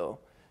 like they'll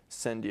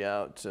send you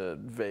out to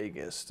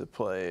Vegas to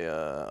play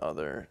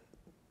other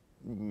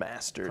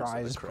masters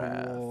Prize of the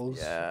craft. pools,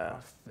 Yeah.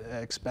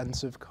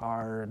 expensive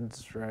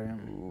cards, right?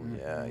 Ooh,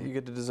 yeah, you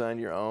get to design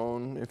your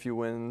own if you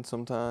win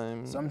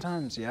sometimes.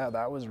 Sometimes, yeah,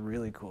 that was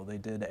really cool. They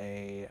did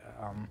a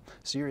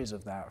series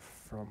of that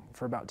for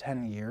about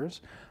 10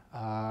 years,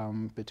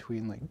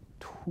 between like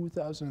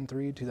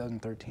 2003,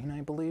 2013,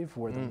 I believe,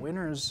 where the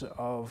winners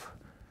of,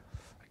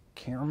 I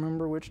can't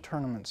remember which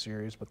tournament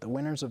series, but the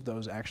winners of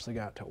those actually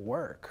got to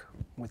work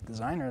with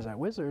designers at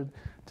Wizard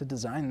to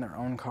design their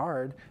own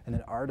card, and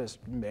an artist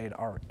made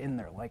art in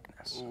their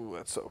likeness. Ooh,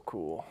 that's so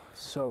cool.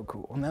 So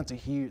cool, and that's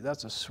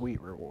a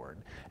sweet reward.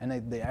 And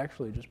they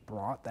actually just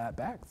brought that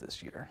back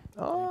this year.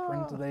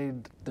 Oh.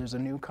 There's a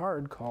new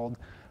card called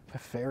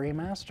Fairy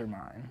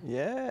Mastermind.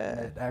 Yeah.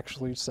 It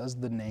actually says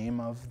the name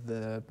of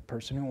the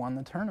person who won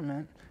the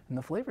tournament in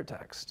the flavor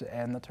text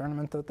and the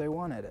tournament that they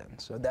won it in.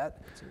 So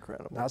that's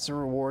incredible. That's a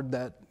reward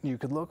that you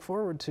could look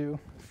forward to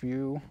if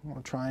you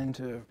are trying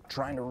to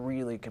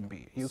really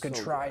compete. You could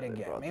So try glad to they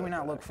get, brought maybe that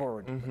not look back.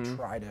 forward to, but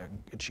try to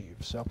achieve.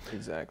 So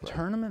Exactly.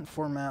 tournament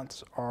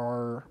formats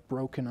are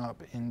broken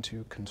up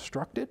into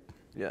constructed,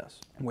 Yes.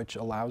 which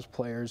allows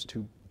players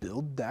to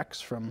build decks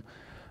from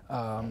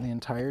the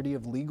entirety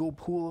of legal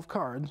pool of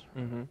cards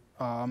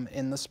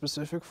in the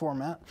specific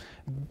format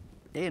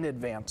in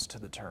advance to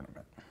the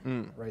tournament,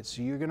 right?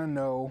 So you're gonna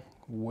know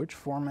which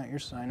format you're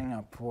signing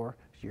up for.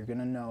 You're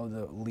gonna know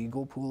the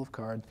legal pool of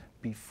cards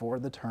before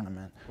the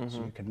tournament,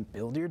 so you can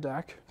build your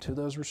deck to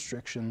those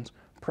restrictions,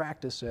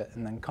 practice it,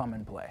 and then come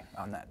and play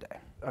on that day.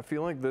 I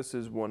feel like this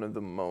is one of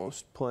the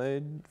most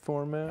played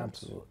formats.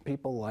 Absolutely.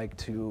 People like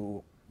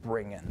to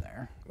bring in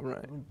there,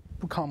 Right.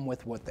 come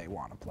with what they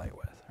want to play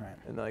with, right?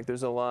 And like,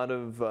 there's a lot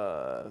of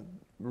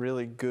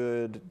really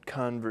good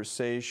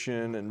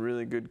conversation and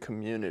really good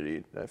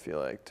community, I feel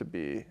like, to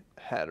be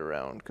had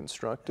around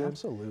Constructed.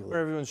 Absolutely. Where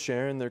everyone's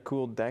sharing their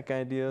cool deck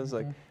ideas.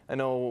 Like, I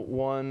know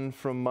one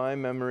from my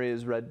memory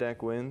is Red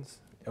Deck Wins.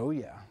 Oh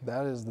yeah,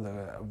 that is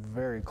the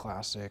very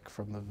classic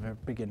from the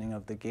beginning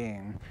of the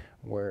game,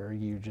 where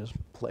you just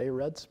play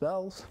red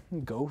spells,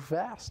 go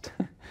fast,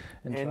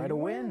 and try to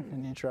win,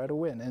 and you try to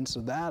win. And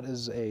so that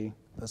is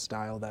the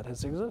style that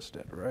has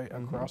existed, right,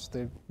 across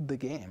the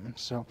game.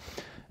 So,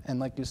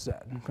 and like you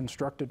said,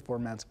 constructed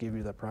formats give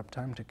you the prep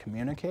time to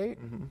communicate,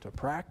 to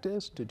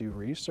practice, to do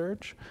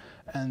research,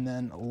 and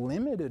then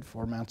limited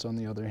formats, on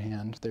the other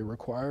hand, they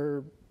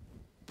require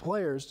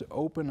players to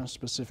open a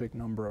specific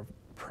number of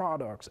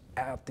products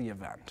at the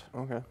event.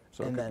 Okay,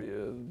 so And it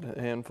could be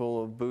a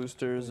handful of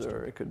boosters,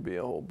 or it could be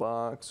a whole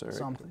box, or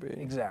Something, it could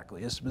be...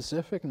 exactly, a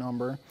specific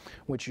number,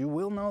 which you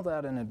will know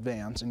that in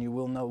advance, and you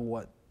will know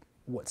what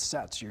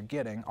sets you're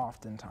getting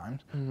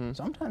oftentimes.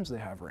 Sometimes they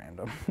have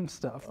random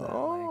stuff that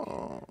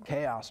like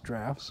chaos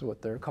drafts,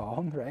 what they're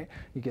called, right?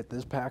 You get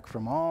this pack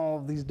from all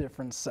of these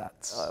different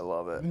sets. I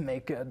love it.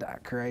 Make a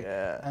deck, right?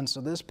 Yeah. And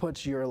so this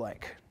puts your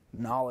like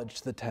knowledge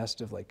to the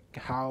test of like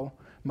how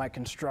my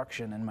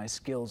construction and my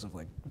skills of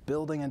like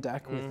building a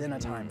deck within a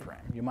time frame.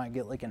 You might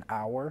get like an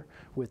hour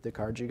with the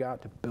cards you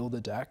got to build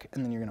a deck,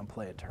 and then you're gonna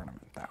play a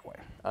tournament that way.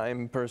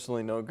 I'm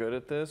personally no good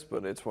at this,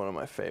 but it's one of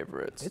my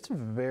favorites. It's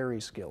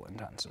very skill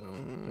intensive.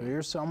 So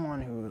you're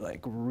someone who like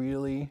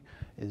really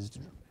is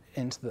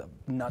into the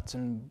nuts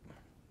and,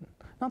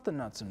 not the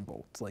nuts and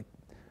bolts, like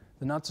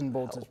the nuts and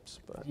bolts Helps,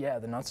 but- yeah,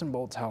 the nuts and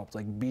bolts helps,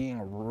 like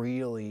being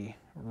really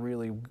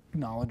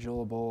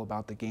knowledgeable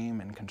about the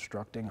game and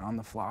constructing on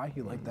the fly.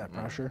 You like that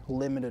pressure.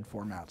 Limited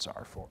formats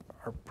are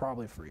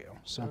probably for you.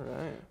 So All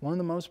right. one of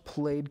the most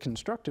played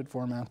constructed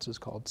formats is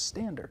called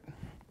Standard.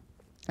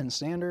 And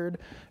Standard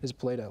is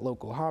played at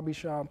local hobby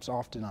shops,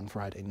 often on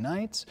Friday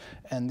nights,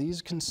 and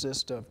these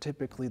consist of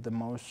typically the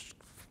most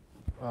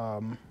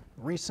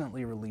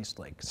recently released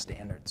like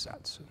standard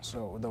sets.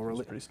 So they'll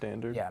release pretty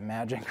standard. Yeah,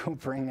 Magic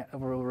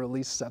will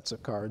release sets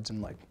of cards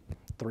in like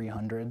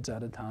 300s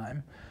at a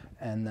time,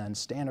 and then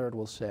Standard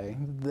will say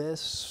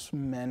this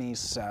many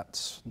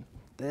sets,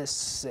 this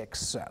 6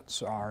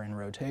 sets are in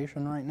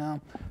rotation right now.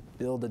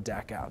 Build a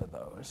deck out of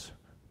those,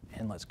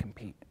 and let's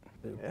compete.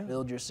 Yeah.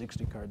 Build your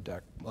 60 card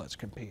deck. Let's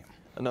compete.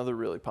 Another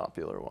really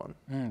popular one.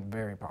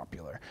 Very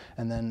popular.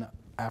 And then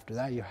after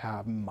that you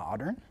have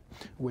Modern,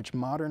 which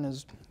Modern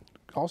is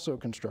also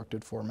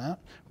constructed format,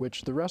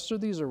 which the rest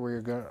of these are where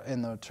you're going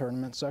in the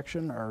tournament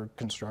section are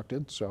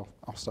constructed, so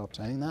I'll stop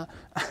saying that.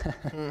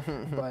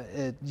 But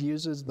it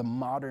uses the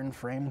Modern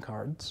frame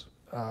cards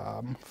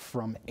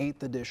from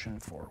 8th edition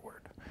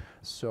forward.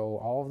 So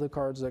all of the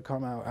cards that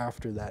come out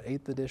after that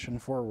 8th edition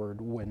forward,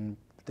 when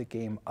the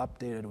game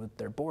updated with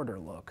their border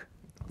look,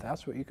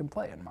 that's what you can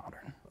play in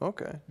Modern.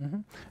 Okay.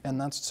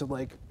 And that's to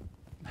like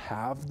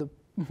have the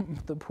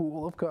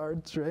pool of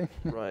cards, right?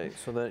 Right,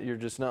 so that you're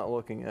just not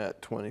looking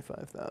at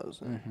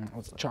 25,000.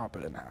 Let's chop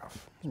it in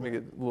half. Let's make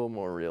it a little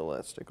more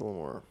realistic, a little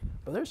more.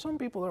 But there's some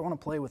people that want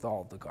to play with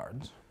all of the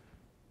cards.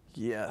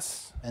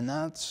 Yes. And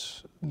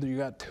that's, you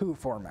got 2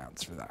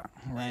 formats for that,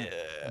 right?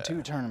 Yeah.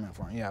 2 tournament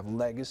formats. You have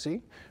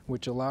Legacy,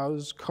 which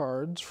allows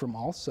cards from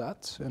all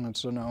sets, and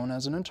it's known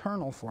as an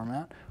eternal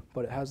format,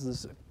 but it has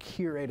this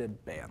curated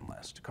ban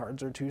list.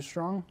 Cards are too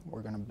strong,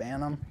 we're going to ban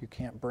them. You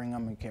can't bring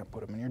them, you can't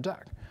put them in your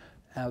deck.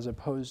 As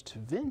opposed to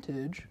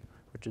Vintage,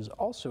 which is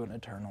also an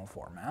eternal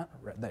format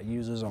that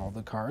uses all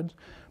the cards.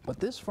 But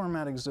this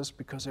format exists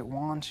because it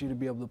wants you to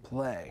be able to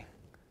play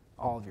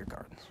all of your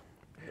cards.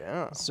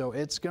 Yeah. So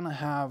it's going to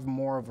have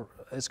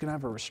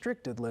a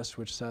restricted list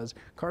which says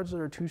cards that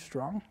are too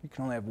strong, you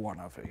can only have 1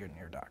 of it in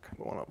your deck.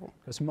 One of them.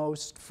 Because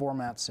most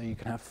formats say you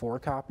can have 4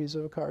 copies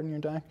of a card in your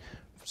deck,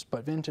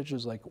 but Vintage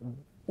is like,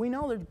 we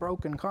know there's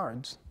broken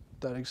cards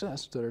that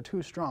exist that are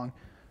too strong,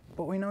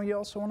 but we know you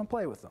also want to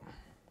play with them.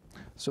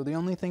 So the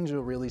only things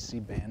you'll really see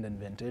banned in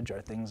Vintage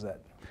are things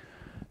that,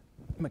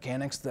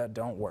 mechanics that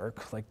don't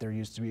work, like there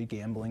used to be a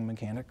gambling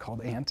mechanic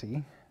called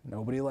ante.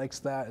 Nobody likes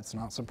that. It's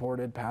not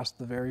supported past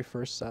the very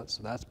first set,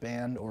 so that's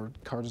banned. Or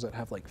cards that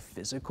have like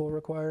physical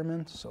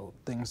requirements, so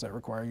things that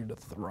require you to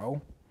throw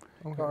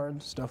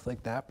cards, stuff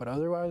like that. But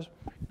otherwise,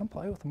 you can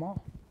play with them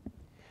all.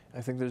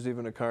 I think there's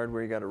even a card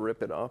where you got to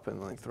rip it up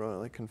and like throw it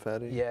like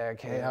confetti. Yeah,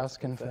 chaos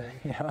confetti.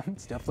 Yeah,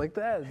 stuff like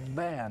that is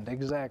banned,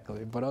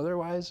 exactly. But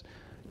otherwise,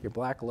 your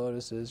Black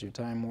Lotuses, your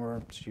Time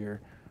Warps,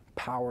 your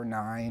Power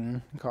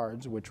 9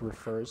 cards, which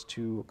refers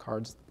to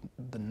cards,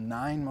 the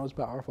 9 most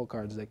powerful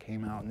cards that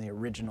came out in the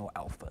original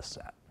Alpha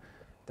set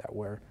that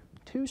were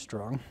too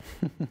strong.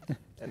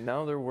 And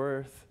now they're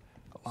worth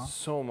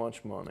so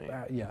much money.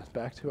 Yeah,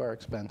 back to our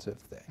expensive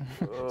thing.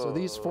 So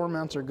these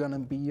formats are going to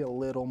be a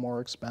little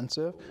more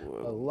expensive.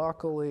 But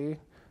luckily,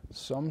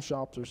 some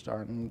shops are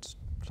starting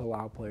to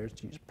allow players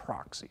to use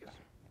proxies.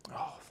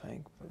 Oh,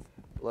 thank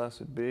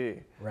blessed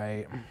be.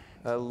 Right.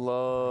 I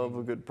love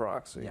a good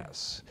proxy.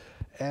 Yes.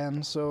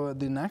 And so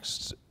the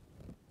next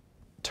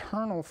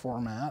eternal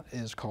format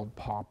is called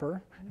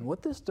Pauper. And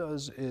what this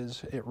does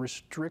is it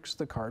restricts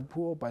the card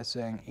pool by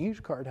saying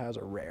each card has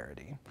a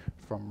rarity,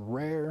 from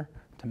rare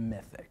to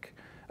mythic,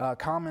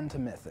 common to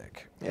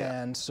mythic.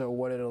 Yeah. And so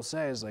what it'll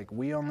say is like,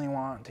 we only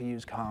want to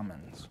use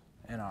commons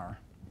in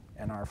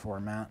our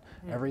format.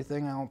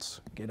 Everything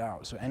else, get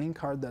out. So any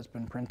card that's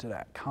been printed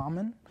at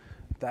common,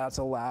 that's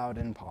allowed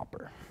in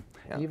Pauper.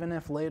 Yeah. Even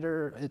if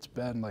later it's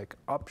been like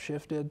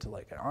upshifted to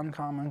like an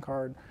uncommon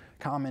card,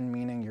 common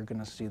meaning you're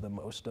going to see the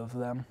most of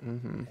them.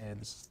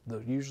 It's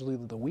usually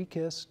the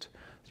weakest.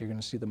 You're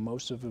going to see the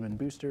most of them in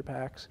booster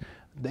packs.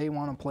 They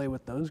want to play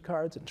with those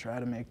cards and try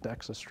to make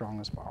decks as strong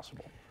as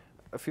possible.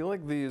 I feel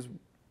like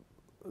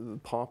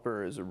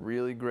Pauper is a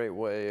really great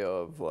way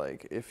of,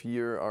 like, if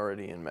you're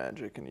already in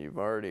Magic and you've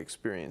already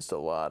experienced a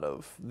lot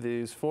of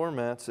these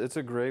formats, it's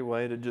a great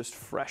way to just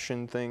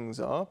freshen things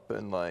up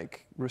and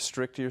like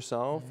restrict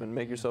yourself and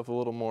make yourself a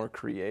little more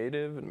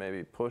creative and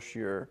maybe push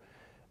your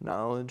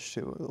knowledge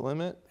to a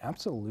limit.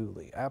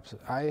 Absolutely.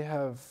 I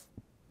have,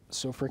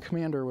 so for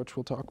Commander, which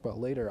we'll talk about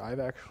later, I've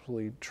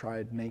actually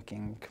tried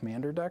making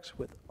Commander decks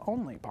with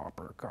only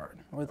Pauper card,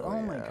 with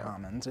only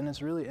commons, and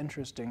it's really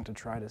interesting to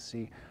try to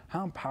see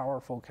how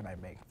powerful can I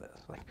make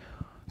this. Like,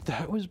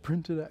 that was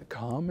printed at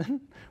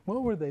common?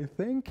 What were they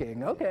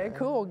thinking? Okay,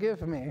 cool,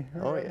 give me.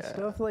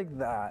 Stuff like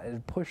that is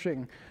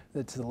pushing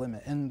it to the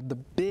limit. And the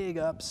big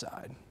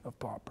upside of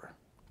Pauper,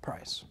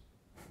 price.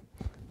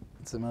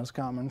 It's the most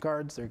common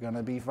cards. They're going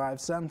to be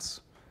 5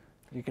 cents.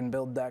 You can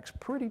build decks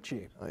pretty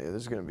cheap. Oh yeah,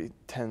 there's going to be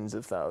tens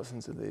of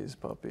thousands of these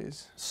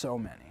puppies. So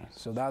many.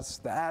 So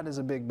that is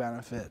a big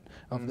benefit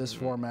of this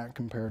format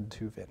compared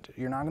to Vintage.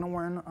 You're not going to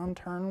win on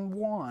turn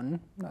 1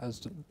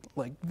 as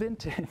like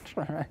Vintage,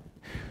 all right?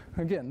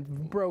 Again,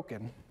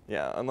 broken.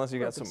 Yeah, unless you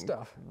got some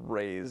stuff.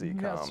 Crazy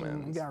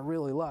commons. You got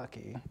really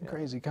lucky,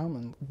 crazy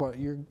common, but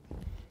you're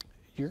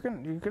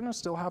gonna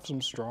still have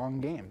some strong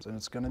games, and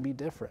it's gonna be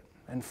different.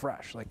 and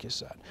fresh, like you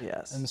said.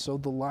 Yes. And so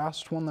the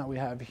last one that we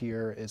have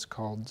here is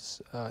called,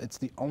 it's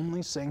the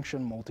only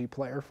sanctioned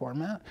multiplayer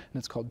format, and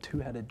it's called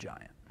Two-Headed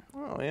Giant.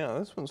 Oh yeah,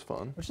 this one's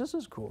fun. Which this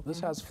is cool. This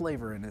has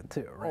flavor in it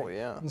too, right? Oh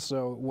yeah. And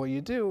so what you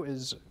do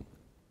is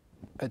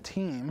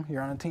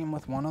you're on a team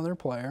with one other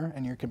player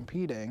and you're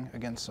competing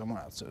against someone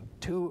else. So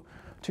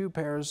two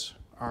pairs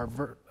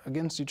are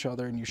against each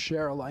other and you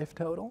share a life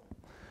total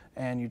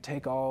and you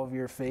take all of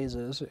your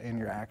phases and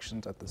your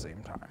actions at the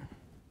same time.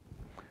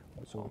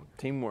 So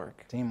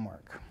teamwork.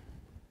 Teamwork.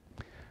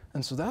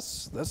 And so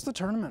that's the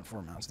tournament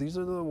formats. These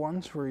are the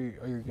ones where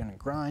you're going to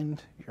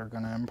grind, you're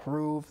going to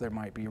improve, there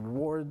might be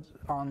rewards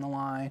on the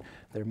line,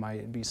 there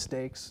might be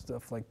stakes,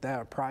 stuff like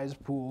that, prize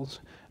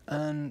pools.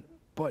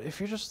 But if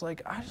you're just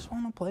like, I just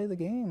want to play the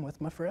game with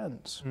my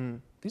friends,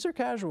 these are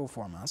casual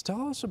formats.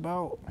 Tell us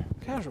about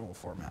casual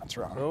formats,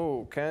 Ron.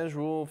 Oh,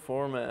 casual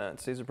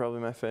formats. These are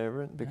probably my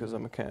favorite because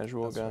I'm a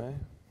casual guy. Right.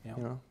 Yep.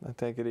 You know, I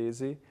take it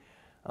easy.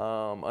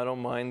 I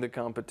don't mind the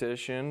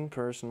competition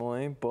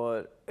personally,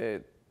 but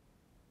it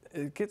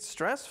gets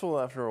stressful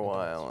after a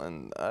while,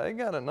 and I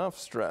got enough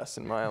stress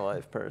in my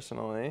life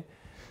personally.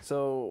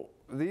 So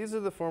these are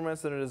the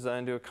formats that are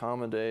designed to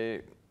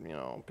accommodate, you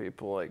know,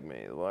 people like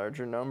me,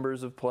 larger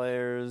numbers of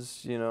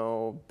players, you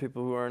know,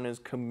 people who aren't as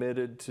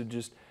committed to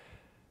just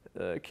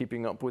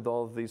keeping up with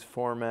all of these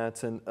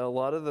formats. And a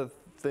lot of the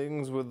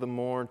things with the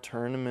more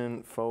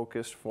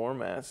tournament-focused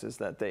formats is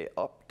that they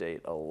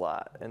update a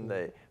lot, and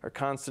they are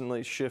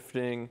constantly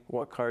shifting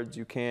what cards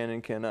you can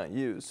and cannot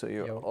use. So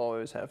you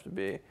always have to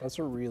be. That's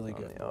a really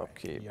good the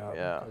upkeep. Yeah,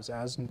 Yeah. because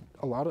as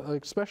a lot of,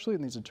 like, especially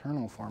in these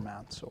eternal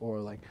formats or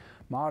like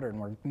modern,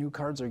 where new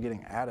cards are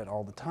getting added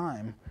all the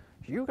time,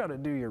 you got to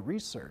do your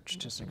research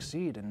to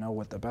succeed and know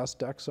what the best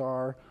decks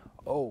are.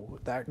 Oh,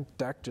 that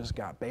deck just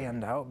got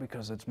banned out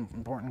because its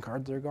important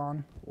cards are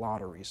gone. A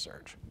lot of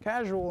research.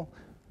 Casual.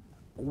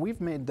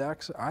 We've made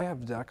decks. I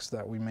have decks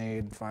that we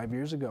made 5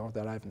 years ago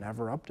that I've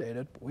never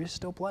updated, but we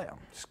still play them.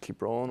 Just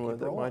keep rolling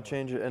with it. Why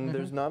change it? And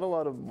there's not a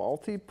lot of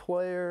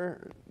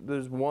multiplayer.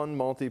 There's one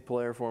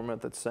multiplayer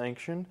format that's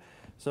sanctioned.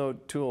 So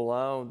to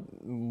allow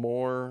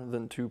more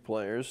than 2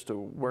 players to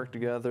work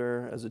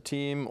together as a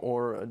team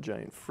or a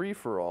giant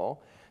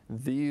free-for-all,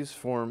 these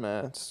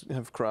formats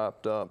have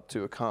cropped up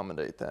to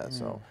accommodate that.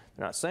 So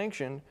they're not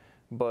sanctioned,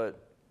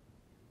 but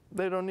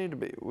they don't need to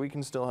be. We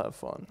can still have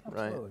fun,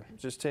 Absolutely. right?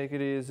 Just take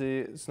it easy.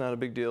 It's not a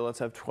big deal. Let's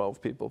have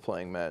 12 people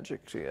playing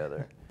Magic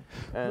together.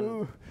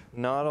 And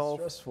not all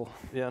stressful.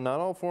 Yeah, not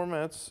all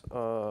formats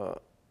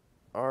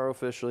are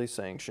officially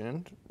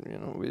sanctioned. You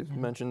know, we've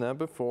mentioned that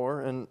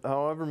before. And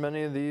however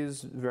many of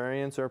these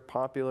variants are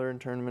popular in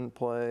tournament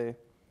play,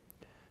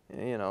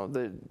 you know,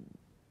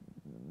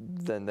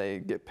 then they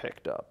get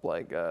picked up.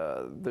 Like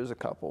there's a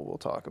couple we'll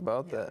talk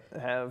about that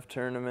have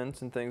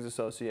tournaments and things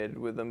associated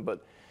with them,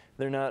 but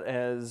they're not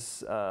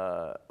as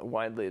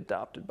widely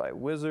adopted by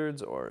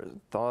Wizards or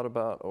thought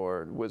about,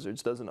 or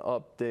Wizards doesn't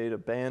update a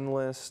ban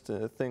list,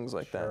 things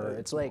like that.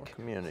 It's like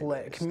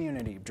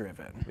community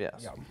driven.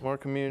 Yes, more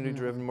community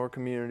driven, more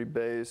community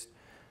based.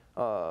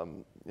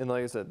 And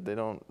like I said, they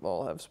don't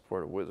all have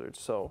support of Wizards.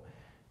 So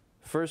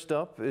first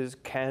up is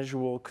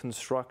casual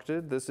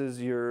constructed. This is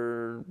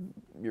your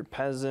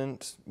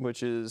peasant,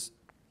 which is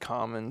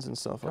commons and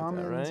stuff like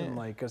that, right? Commons and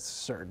like a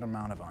certain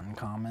amount of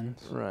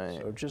uncommons. Right.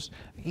 So just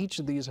each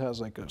of these has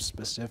like a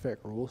specific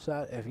rule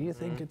set. If you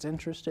think it's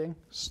interesting,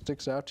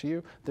 sticks out to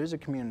you, there's a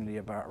community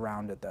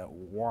around it that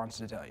wants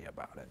to tell you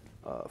about it.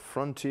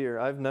 Frontier.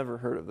 I've never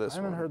heard of this one.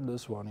 I haven't heard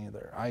this one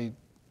either. I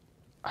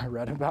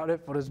read about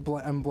it, but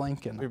I'm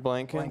blanking. You're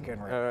blanking? Blanking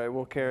right. All right,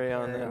 we'll carry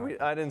on.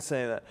 I didn't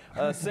say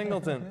that.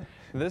 Singleton.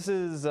 This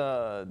is,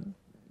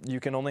 you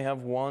can only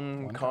have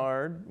one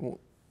card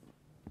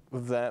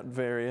of that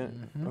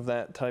variant, of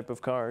that type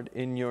of card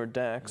in your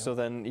deck. So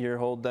then your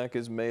whole deck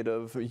is made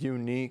of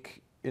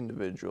unique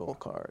individual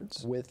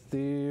cards. With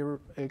the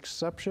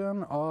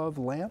exception of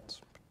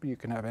lands. You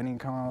can have any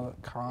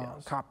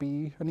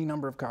copy, any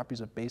number of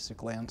copies of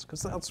basic lands,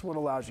 because that's what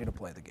allows you to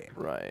play the game.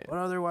 Right. But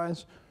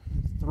otherwise,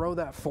 throw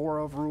that 4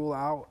 of rule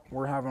out.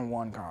 We're having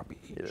 1 copy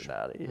each. Get it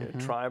out of here.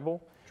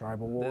 Tribal.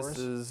 Tribal Wars. This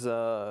is,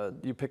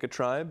 you pick a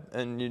tribe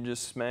and you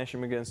just smash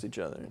them against each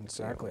other.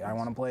 Exactly. I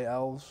want to play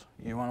elves.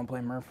 You want to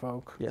play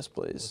merfolk. Yes,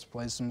 please. Let's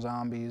play some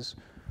zombies,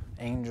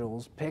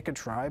 angels. Pick a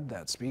tribe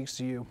that speaks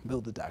to you.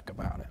 Build a deck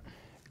about it.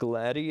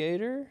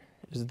 Gladiator?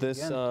 Is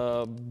this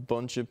a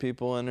bunch of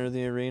people enter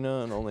the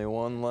arena and only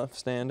one left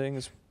standing?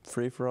 It's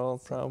free for all,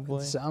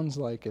 probably. It sounds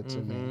like it to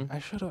me. I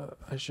should have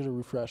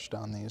refreshed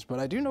on these, but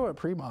I do know what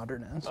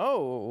pre-modern is.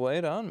 Oh, lay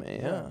it on me.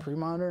 Yeah.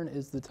 Pre-modern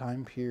is the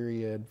time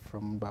period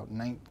from about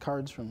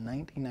cards from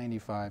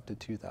 1995 to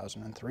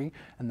 2003,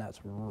 and that's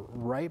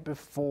right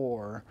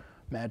before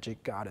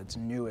Magic got its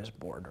newest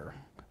border.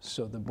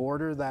 So the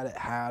border that it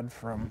had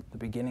from the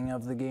beginning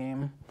of the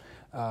game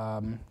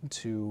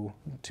to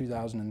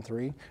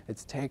 2003,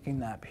 it's taking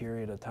that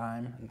period of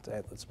time and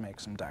say, let's make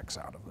some decks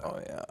out of that. Oh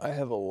yeah, I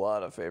have a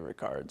lot of favorite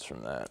cards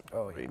from that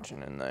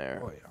region in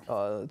there. Oh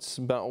yeah. It's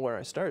about where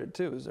I started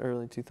too, is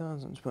early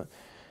 2000s.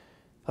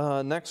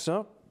 But next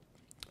up,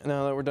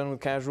 now that we're done with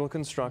casual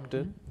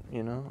constructed,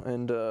 you know,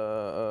 and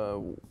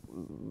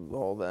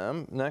all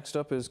them, next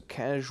up is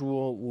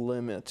casual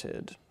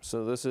limited.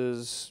 So this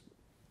is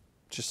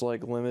just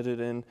like limited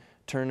in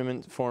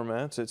tournament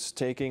formats. It's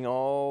taking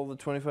all the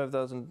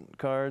 25,000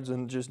 cards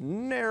and just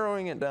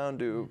narrowing it down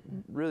to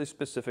really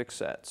specific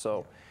sets.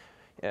 So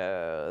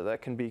that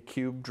can be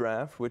cube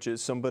draft, which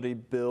is somebody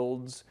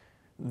builds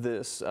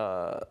this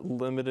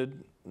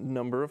limited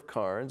number of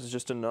cards,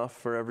 just enough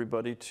for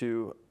everybody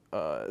to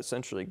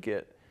essentially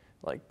get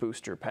like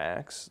booster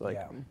packs,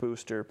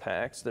 booster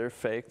packs. They're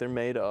fake, they're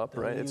made up,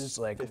 right? It's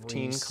like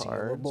 15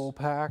 cards. Resealable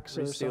packs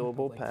or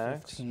Resealable something,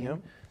 packs, like 15. yep.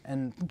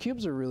 And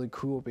cubes are really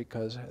cool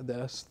because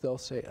they'll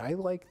say, I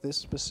like this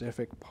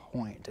specific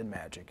point in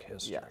Magic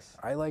history. Yes.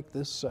 I like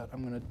this set.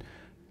 I'm going to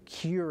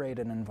curate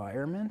an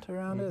environment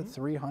around it,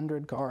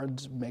 300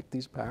 cards, make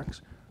these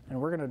packs. And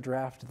we're going to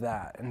draft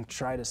that and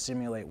try to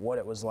simulate what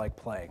it was like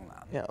playing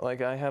that. Yeah,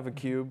 like I have a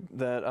cube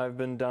that I've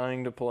been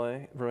dying to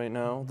play right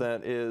now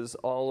that is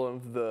all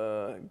of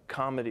the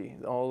comedy,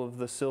 all of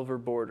the silver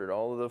bordered,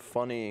 all of the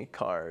funny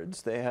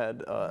cards. They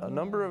had a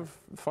number of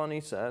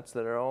funny sets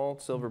that are all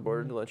silver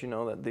bordered to let you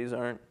know that these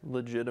aren't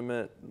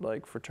legitimate,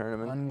 like for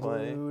tournament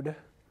play. Unglued,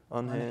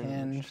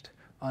 unhinged,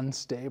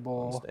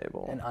 unstable,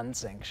 and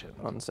unsanctioned.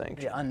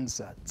 Unsanctioned. Yeah,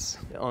 unsets.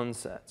 Yeah,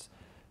 unsets.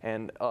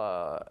 And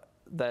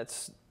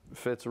that's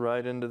fits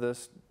right into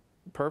this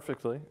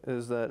perfectly,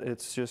 is that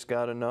it's just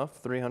got enough,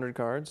 300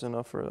 cards,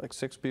 enough for like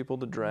 6 people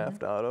to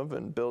draft out of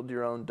and build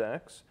your own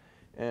decks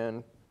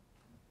and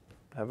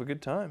have a good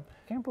time.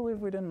 I can't believe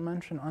we didn't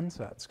mention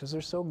unsets because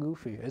they're so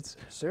goofy.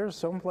 There are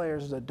some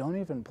players that don't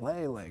even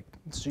play like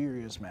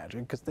serious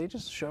Magic because they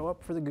just show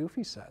up for the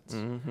goofy sets.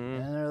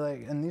 And they're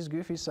like, and these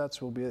goofy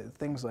sets will be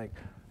things like,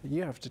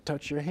 you have to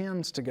touch your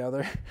hands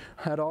together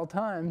at all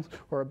times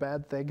or a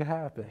bad thing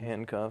happens.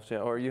 Handcuffs, yeah.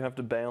 Or you have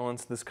to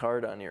balance this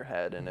card on your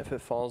head, and if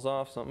it falls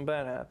off, something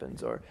bad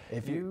happens. Or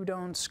if you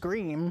don't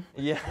scream,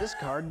 this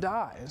card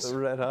dies. The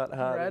red hot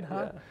hottie. Red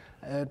hot.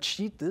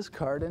 Cheat this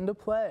card into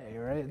play,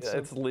 right? Yeah, so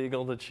it's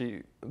legal to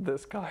cheat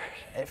this card.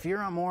 If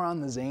you're more on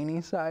the zany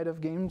side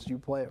of games, you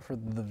play it for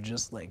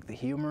just like the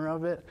humor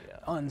of it.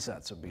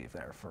 Unsets will be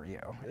there for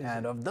you,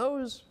 and of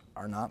those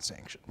are not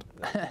sanctioned.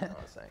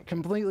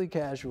 Completely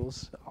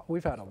casuals.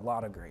 We've had a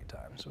lot of great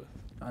times with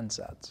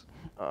unsets.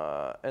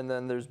 And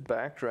then there's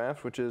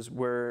backdraft, which is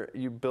where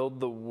you build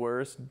the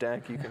worst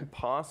deck you can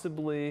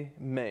possibly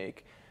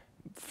make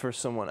for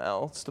someone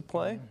else to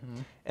play,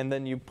 and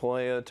then you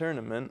play a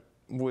tournament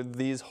with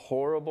these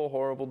horrible,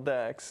 horrible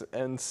decks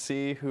and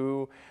see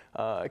who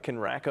can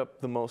rack up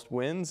the most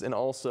wins, and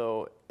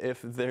also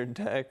if their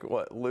deck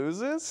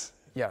loses.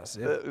 Yes.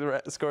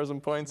 Scores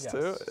some points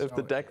too. If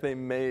the deck they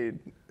made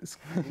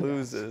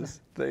loses,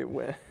 they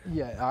win.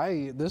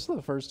 Yeah, this is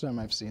the first time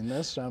I've seen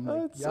this. So I'm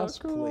like, yes,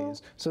 so cool.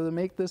 Please. So to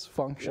make this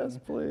function,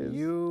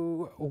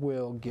 you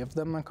will give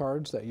them the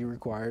cards that you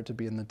require to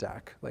be in the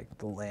deck, like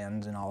the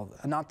land and all,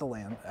 not the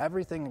land,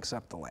 everything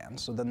except the land.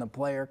 So then the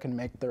player can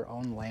make their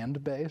own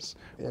land base,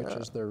 which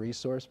is their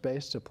resource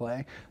base to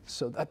play,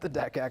 so that the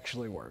deck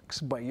actually works.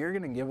 But you're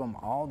going to give them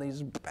all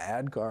these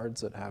bad cards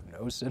that have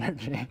no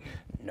synergy,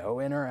 no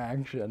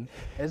interaction.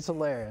 It's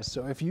hilarious.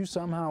 So if you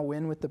somehow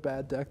win with the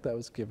bad deck that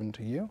was given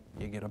to you,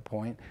 you get a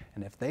point.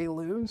 And if they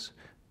lose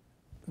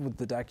with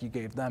the deck you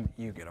gave them,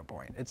 you get a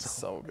point. It's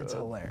so good. It's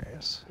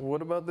hilarious.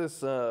 What about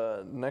this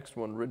next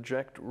one,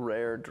 reject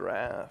rare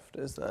draft?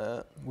 Is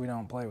that? We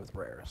don't play with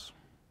rares.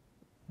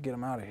 Get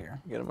them out of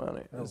here. Get them out of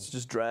here. It's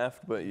just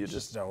draft, but you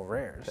just no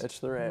rares. Pitch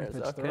the rares.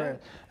 Pitch okay. The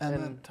rares. And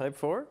then type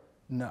 4?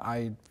 No,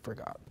 I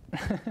forgot.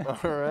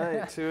 All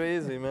right, too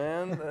easy,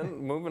 man. Then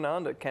moving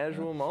on to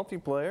casual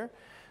multiplayer.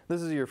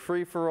 This is your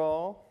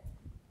free-for-all.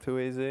 Too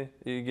easy.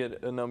 You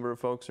get a number of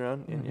folks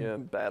around and you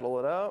battle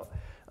it out.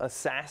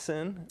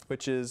 Assassin,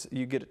 which is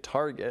you get a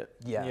target.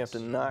 Yes. And you have to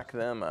knock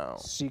them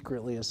out.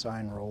 Secretly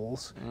assign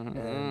roles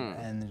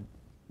and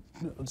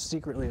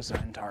secretly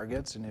assign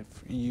targets, and if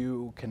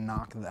you can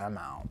knock them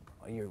out,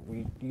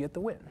 you get the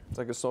win. It's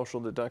like a social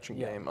deduction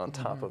game on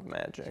top of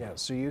Magic. Yeah,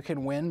 so you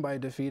can win by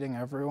defeating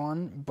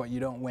everyone, but you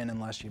don't win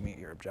unless you meet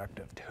your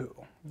objective too.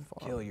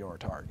 Kill your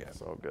target.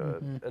 So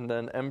good. And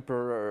then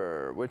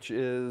Emperor, which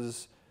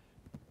is...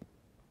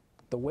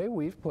 The way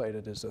we've played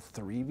it is a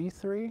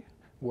 3v3,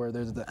 where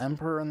there's the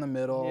Emperor in the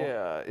middle.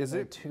 Yeah, is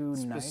it two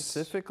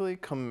specifically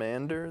knights.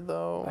 Commander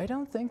though? I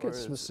don't think it's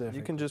specific.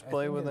 You can just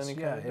play with any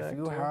kind of deck. If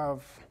you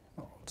have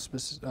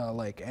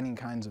like any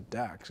kinds of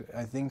decks,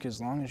 I think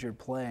as long as you're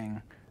playing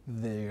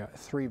the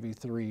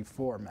 3v3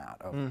 format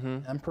of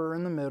Emperor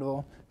in the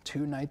middle,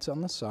 2 knights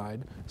on the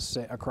side,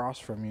 across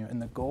from you,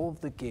 and the goal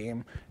of the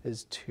game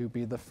is to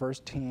be the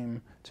first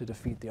team to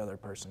defeat the other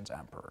person's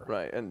Emperor.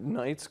 Right, and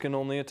knights can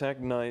only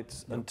attack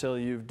knights until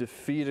you've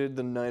defeated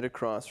the knight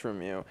across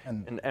from you.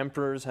 And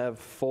Emperors have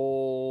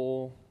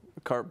full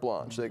carte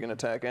blanche. They can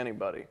attack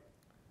anybody.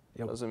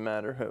 Doesn't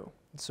matter who.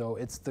 So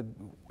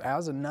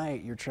as a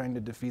knight, you're trying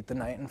to defeat the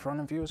knight in front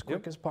of you as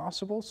quick as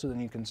possible, so then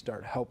you can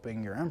start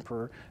helping your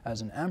Emperor. As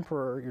an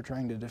Emperor, you're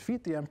trying to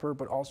defeat the Emperor,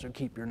 but also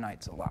keep your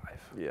knights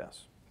alive.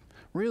 Yes.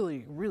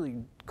 Really,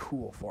 really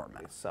cool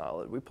format. It's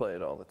solid. We play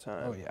it all the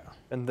time. Oh yeah.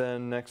 And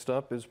then next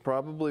up is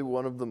probably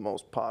one of the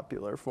most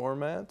popular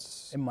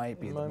formats. It might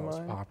be in the my most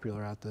mind.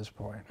 popular at this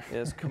point.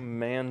 Is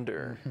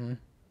Commander.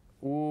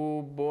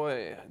 Ooh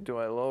boy, do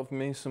I love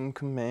me some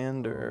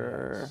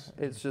Commander. Oh, yes.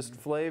 It's just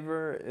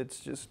flavor,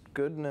 it's just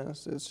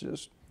goodness, it's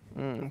just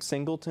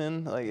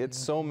singleton. Like, it's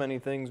so many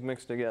things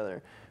mixed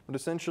together. But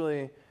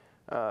essentially,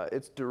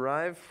 it's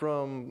derived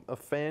from a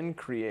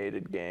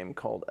fan-created game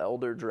called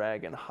Elder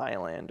Dragon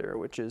Highlander,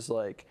 which is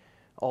like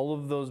all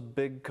of those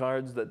big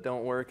cards that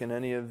don't work in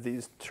any of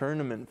these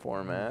tournament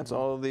formats,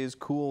 all of these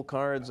cool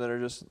cards that are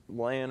just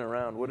laying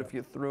around. What if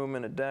you threw them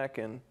in a deck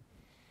and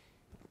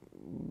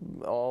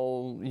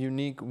all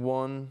unique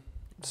one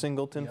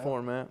singleton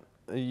format,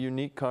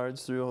 unique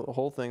cards through the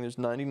whole thing. There's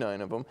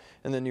 99 of them.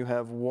 And then you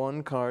have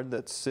one card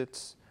that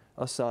sits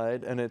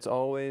aside, and it's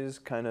always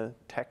kind of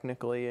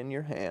technically in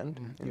your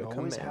hand. In You the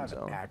always command have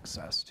zone.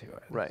 access to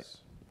it. Right.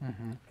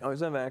 You always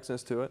have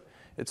access to it.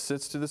 It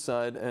sits to the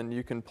side, and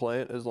you can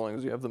play it as long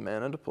as you have the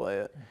mana to play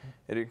it.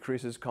 It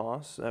increases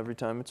costs every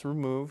time it's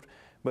removed,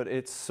 but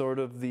it's sort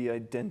of the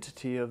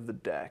identity of the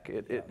deck.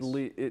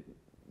 It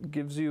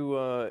gives you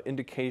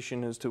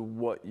indication as to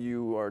what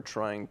you are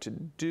trying to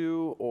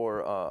do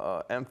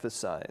or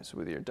emphasize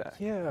with your deck.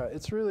 Yeah,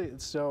 it's really,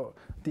 so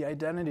the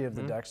identity of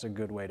the deck's a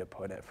good way to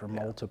put it for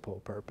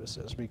multiple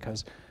purposes,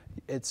 because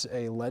it's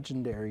a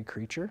legendary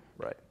creature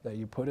that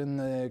you put in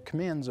the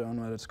command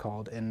zone, what it's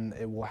called, and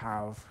it will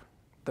have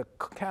the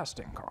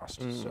casting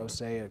cost. So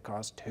say it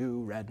costs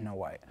 2 red and a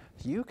white.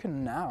 You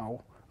can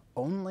now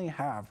only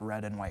have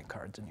red and white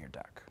cards in your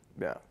deck.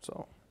 Yeah,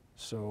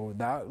 So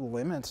that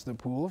limits the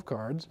pool of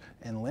cards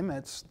and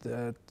limits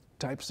the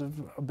types of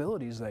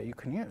abilities that you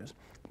can use.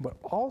 But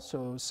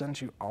also,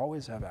 since you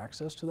always have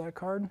access to that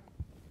card,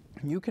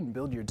 you can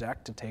build your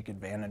deck to take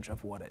advantage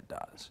of what it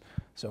does.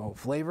 So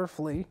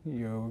flavorfully,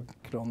 you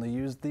can only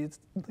use the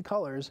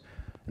colors,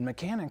 and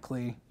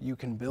mechanically, you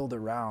can build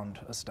around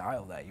a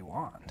style that you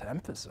want to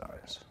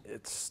emphasize.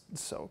 it's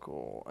so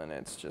cool, and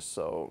it's just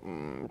so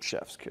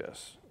chef's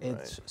kiss.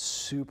 It's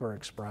super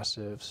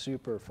expressive,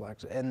 super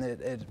flexible,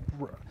 and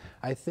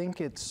I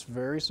think it's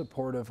very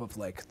supportive of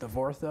like the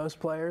Vorthos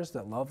players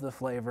that love the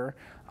flavor.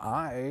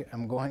 I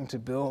am going to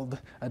build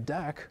a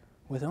deck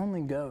with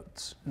only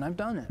goats, and I've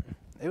done it.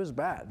 It was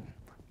bad,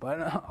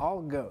 but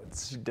all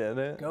goats. You did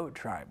it? Goat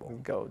tribal.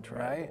 Goat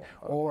tribal. Right? Okay.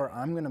 Or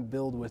I'm going to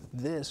build with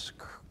this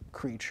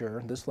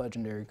creature, this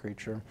legendary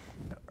creature,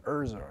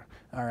 Urza.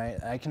 All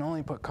right? I can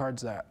only put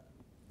cards that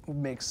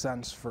make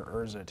sense for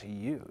Urza to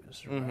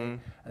use, right?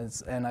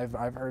 And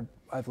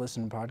I've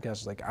listened to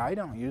podcasts like, I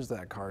don't use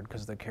that card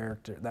because the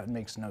character, that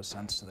makes no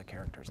sense to the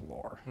character's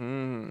lore.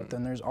 But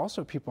then there's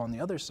also people on the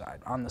other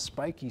side, on the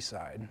spiky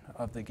side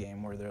of the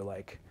game, where they're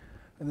like,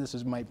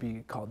 might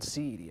be called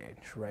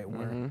CEDH, right?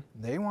 Where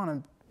they want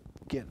to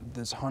get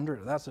this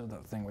 100, that's the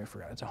thing we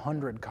forgot, it's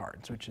 100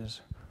 cards, which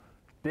is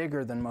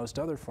bigger than most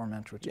other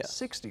formats, which is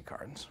 60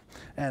 cards.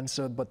 And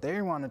so, but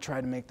they want to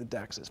try to make the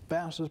decks as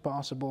fast as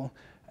possible,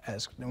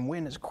 and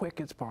win as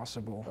quick as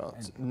possible. Well,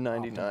 it's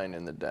 99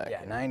 in the deck. Yeah,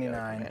 and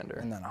 99,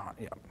 and then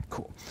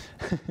cool.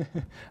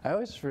 I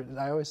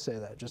always say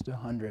that, just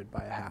 100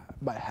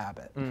 by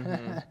habit.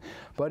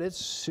 But it's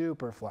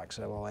super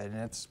flexible, and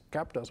it's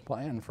kept us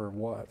playing for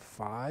what,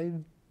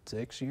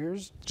 5-6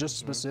 years, just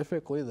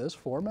specifically this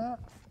format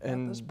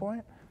at this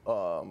point.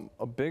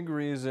 A big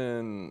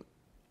reason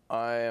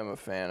I am a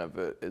fan of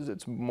it is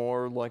it's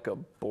more like a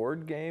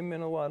board game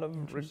in a lot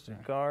of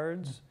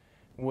regards,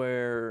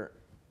 where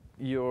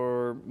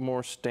you're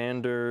more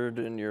standard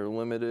and you're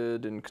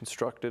limited and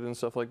constructed and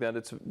stuff like that.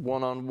 It's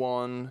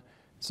one-on-one.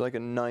 It's like a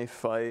knife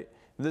fight.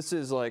 This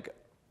is like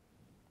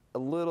a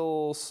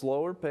little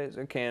slower pace.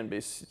 It can be.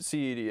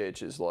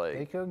 CEDH is like...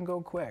 They can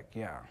go quick,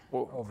 yeah.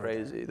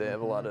 Crazy. They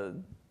have a lot of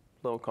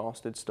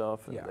low-costed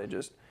stuff, and they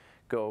just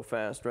go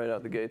fast right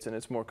out the gates, and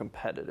it's more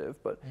competitive.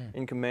 But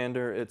in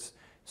Commander, it's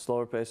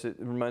slower pace. It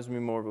reminds me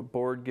more of a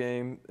board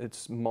game.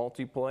 It's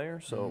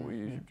multiplayer, so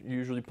we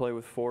usually play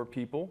with 4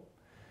 people.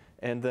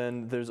 And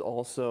then there's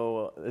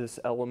also this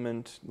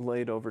element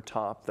laid over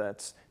top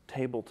that's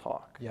table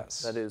talk.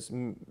 Yes. That is,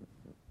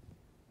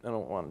 I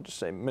don't want to just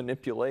say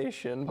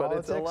manipulation, but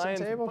it's Politics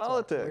aligned and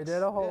politics. talk. We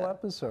did a whole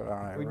episode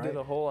on it, We did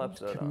a whole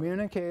episode on it.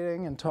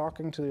 Communicating and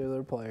talking to the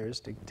other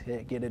players to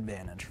get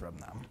advantage from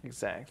them.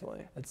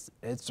 Exactly.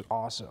 It's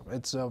awesome.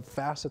 It's a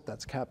facet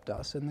that's kept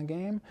us in the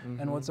game.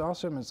 And what's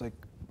awesome is like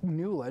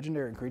new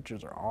legendary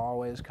creatures are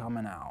always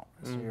coming out.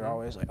 So you're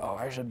always like, oh,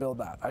 I should build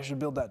that. I should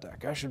build that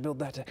deck. I should build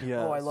that deck.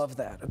 Yes. Oh, I love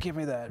that. Oh, give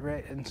me that,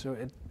 right? And so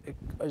it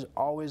is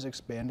always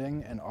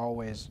expanding, and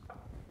always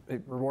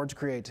it rewards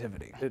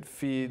creativity. It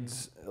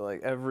feeds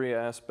like every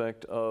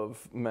aspect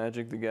of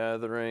Magic the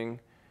Gathering,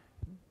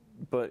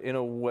 but in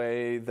a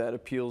way that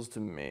appeals to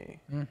me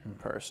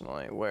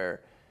personally,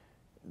 where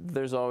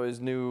there's always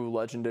new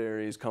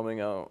legendaries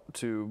coming out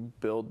to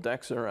build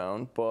decks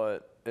around,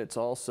 but it's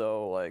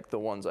also like the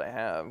ones I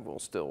have will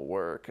still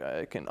work.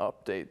 I can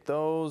update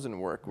those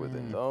and work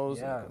within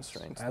those and the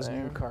constraints As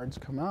there. new cards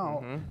come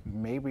out,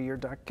 maybe your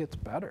deck gets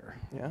better,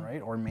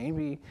 right? Or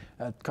maybe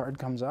a card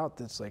comes out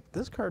that's like,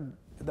 this card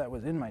that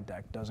was in my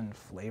deck doesn't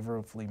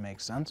flavorfully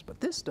make sense,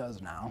 but this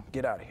does now.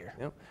 Get out of here.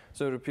 Yep.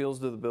 So it appeals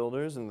to the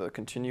builders and the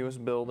continuous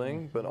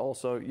building, but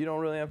also you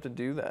don't really have to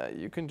do that.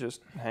 You can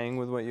just hang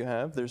with what you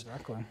have. There's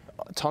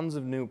tons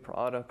of new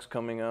products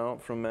coming out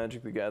from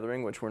Magic the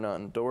Gathering, which we're not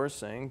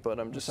endorsing,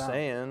 but I'm just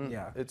saying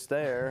it's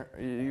there.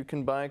 You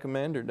can buy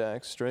Commander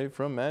decks straight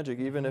from Magic,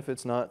 even if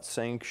it's not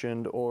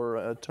sanctioned or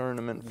a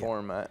tournament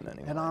format in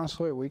any way. And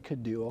honestly, we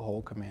could do a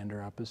whole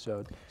Commander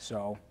episode.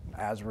 So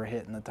as we're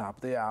hitting the top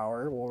of the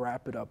hour, we'll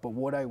wrap it up. But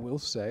what I will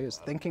say is,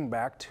 thinking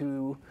back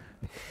to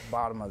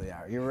bottom of the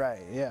hour, you're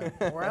right,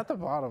 we're at the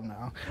bottom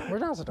now. We're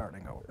not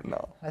starting over.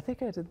 No. I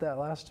think I did that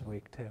last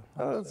week too.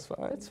 Oh, that's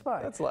fine. It's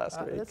fine. That's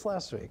last week. It's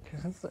last week.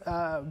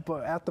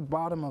 But at the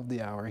bottom of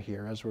the hour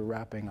here, as we're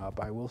wrapping up,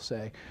 I will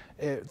say,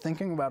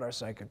 thinking about our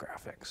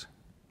psychographics,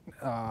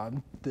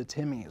 the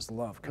Timmies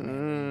love Commander. You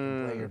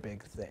can play your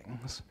big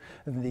things.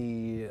 I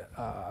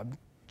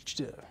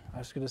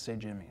was going to say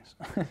Jimmies.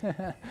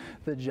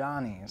 The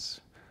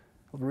Johnnies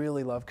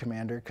really love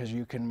Commander because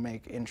you can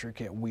make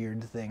intricate,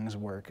 weird things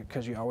work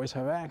because you always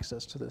have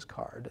access to this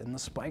card. And the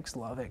Spikes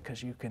love it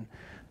because you can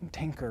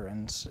tinker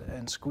and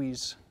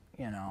squeeze,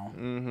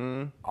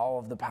 all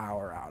of the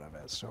power out of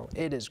it. So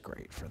it is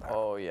great for that.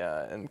 Oh,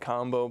 yeah. And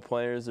combo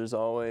players, there's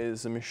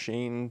always a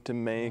machine to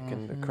make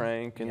and to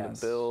crank and to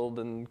build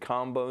and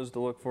combos to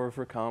look for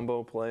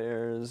combo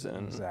players.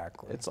 And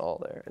it's all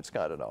there. It's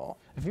got it all.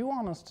 If you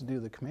want us to do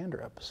the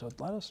Commander episode,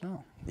 let us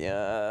know.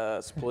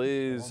 Yes,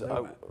 please.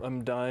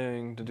 I'm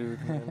dying to do a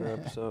Commander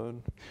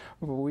episode.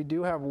 Well, we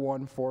do have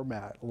one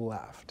format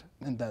left,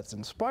 and that's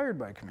inspired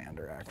by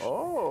Commander, actually.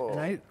 Oh.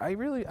 And I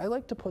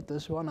like to put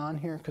this one on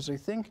here because I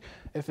think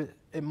if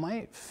it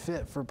might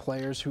fit for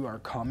players who are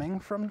coming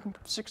from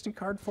 60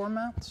 card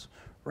formats,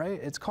 right?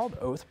 It's called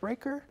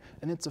Oathbreaker,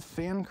 and it's a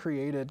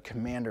fan-created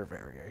Commander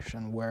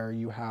variation where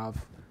you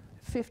have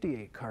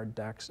 58 card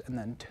decks and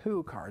then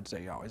 2 cards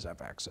that you always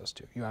have access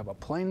to. You have a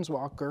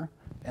Planeswalker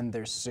and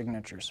their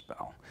signature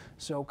spell.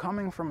 So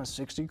coming from a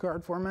 60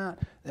 card format,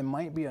 it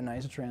might be a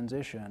nice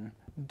transition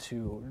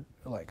to,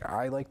 like,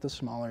 I like the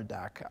smaller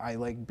deck. I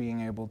like being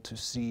able to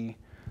see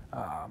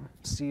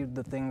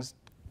the things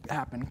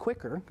happen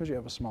quicker because you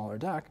have a smaller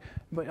deck,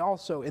 but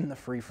also in the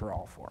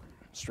free-for-all form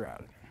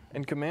strategy.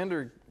 And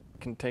Commander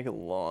can take a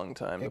long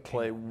time to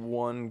play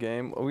one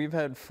game. We've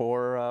had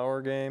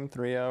 4-hour game,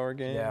 3-hour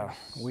games. Yeah,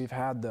 we've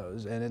had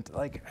those, and it's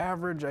like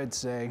average, I'd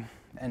say,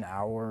 an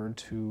hour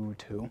to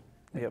 2.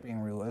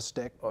 Being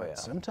realistic, but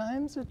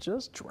sometimes it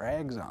just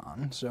drags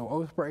on. So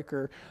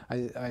Oathbreaker,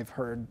 I've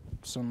heard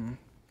some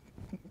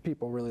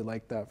people really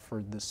like that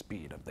for the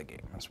speed of the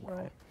game as well.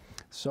 Right.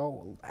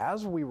 So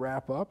as we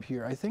wrap up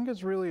here, I think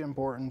it's really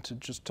important to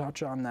just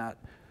touch on that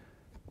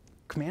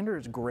Commander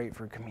is great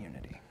for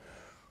community.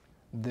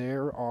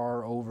 There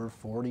are over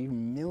 40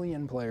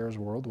 million players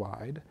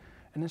worldwide,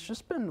 and it's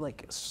just been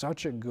like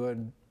such a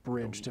good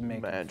bridge to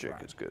make Magic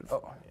is good for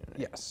community.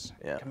 Yes.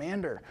 Yeah.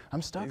 Commander.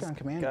 I'm stuck on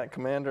Commander. Got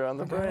Commander on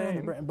the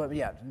brain. But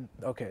yeah,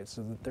 okay,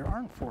 so there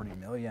aren't 40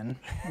 million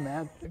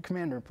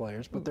Commander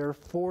players, but there are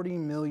 40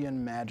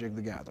 million Magic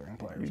the Gathering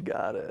players. You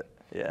got it.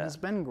 Yeah. And it's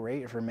been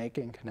great for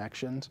making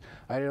connections.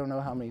 I don't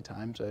know how many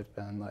times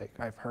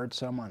I've heard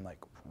someone like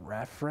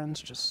reference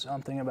just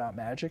something about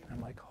Magic, and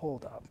I'm like,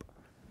 hold up.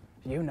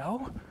 You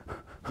know?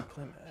 You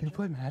play Magic? You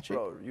play Magic?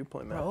 Bro, you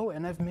play Magic. Bro,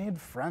 and I've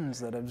made friends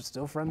that I'm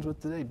still friends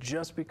with today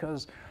just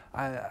because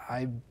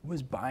I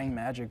was buying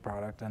Magic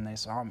product and they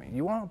saw me.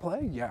 You want to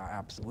play? Yeah,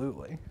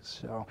 absolutely.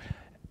 So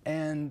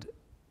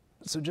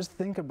just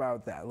think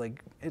about that.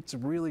 Like, it's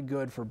really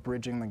good for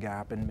bridging the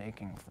gap and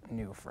making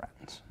new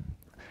friends.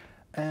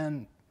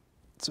 And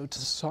so to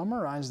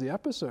summarize the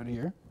episode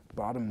here,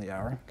 bottom of the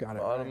hour, got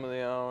it Bottom of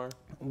the hour.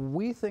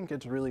 We think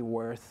it's really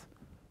worth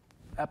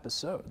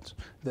episodes.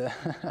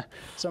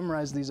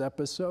 Summarize these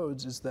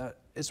episodes is that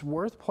it's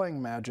worth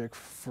playing Magic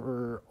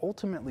for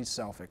ultimately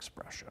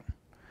self-expression.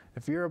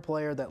 If you're a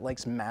player that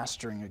likes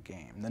mastering a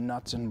game, the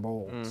nuts and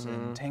bolts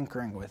and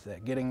tinkering with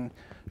it, getting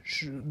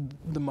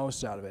the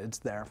most out of it, it's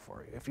there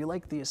for you. If you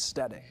like the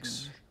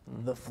aesthetics,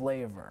 the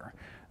flavor,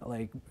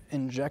 like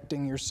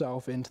injecting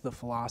yourself into the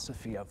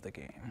philosophy of the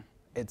game,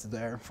 it's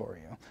there for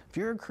you. If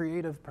you're a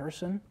creative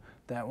person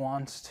that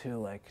wants to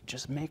like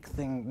just make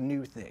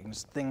new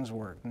things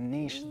work,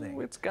 niche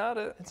things. It's got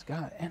it. It's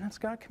got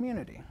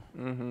community.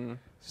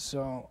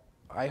 So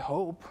I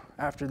hope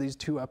after these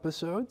 2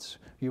 episodes,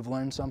 you've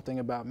learned something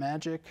about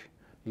Magic.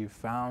 I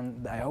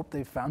hope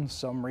they've found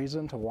some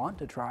reason to want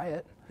to try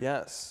it.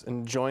 Yes,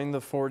 and join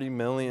the 40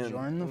 million.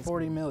 Join the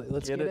 40 million.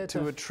 Let's get it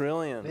to a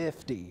trillion.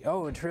 50.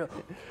 Oh, a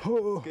trillion.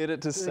 Let's get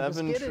it to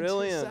 7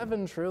 trillion. Get it to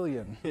 7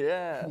 trillion.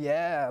 Yeah.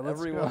 Yeah, let's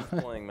Everyone's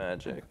playing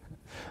Magic.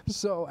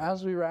 So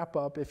as we wrap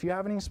up, if you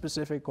have any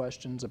specific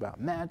questions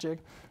about Magic,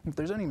 if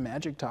there's any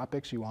Magic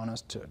topics you want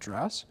us to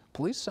address,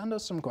 please send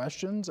us some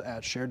questions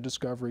at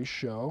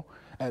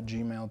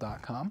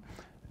shareddiscoveryshow@gmail.com.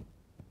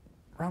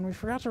 Ron, we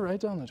forgot to write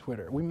down the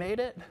Twitter. We made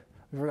it.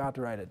 We forgot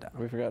to write it down.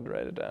 We forgot to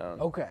write it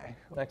down. Okay.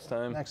 Next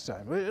time. Next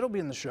time. It'll be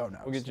in the show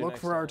notes. We'll get you Look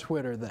next for our time.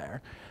 Twitter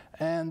there.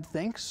 And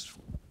thanks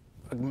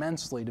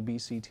immensely to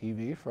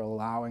BCTV for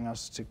allowing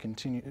us to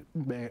continue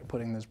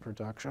putting this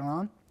production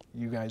on.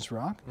 You guys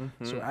rock.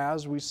 So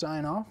as we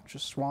sign off,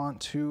 just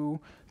want to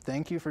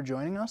thank you for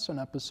joining us on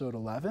episode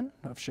 11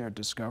 of Shared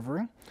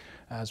Discovery.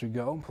 As we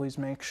go, please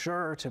make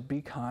sure to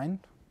be kind,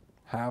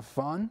 have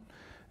fun,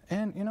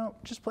 and, you know,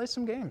 just play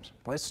some games.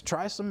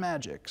 Try some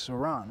Magic. So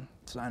Ron,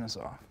 sign us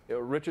off.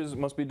 Riches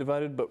must be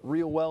divided, but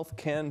real wealth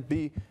can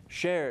be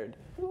shared.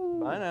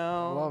 Bye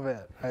now. Love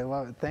it. I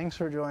love it. Thanks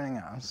for joining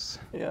us.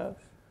 Yes.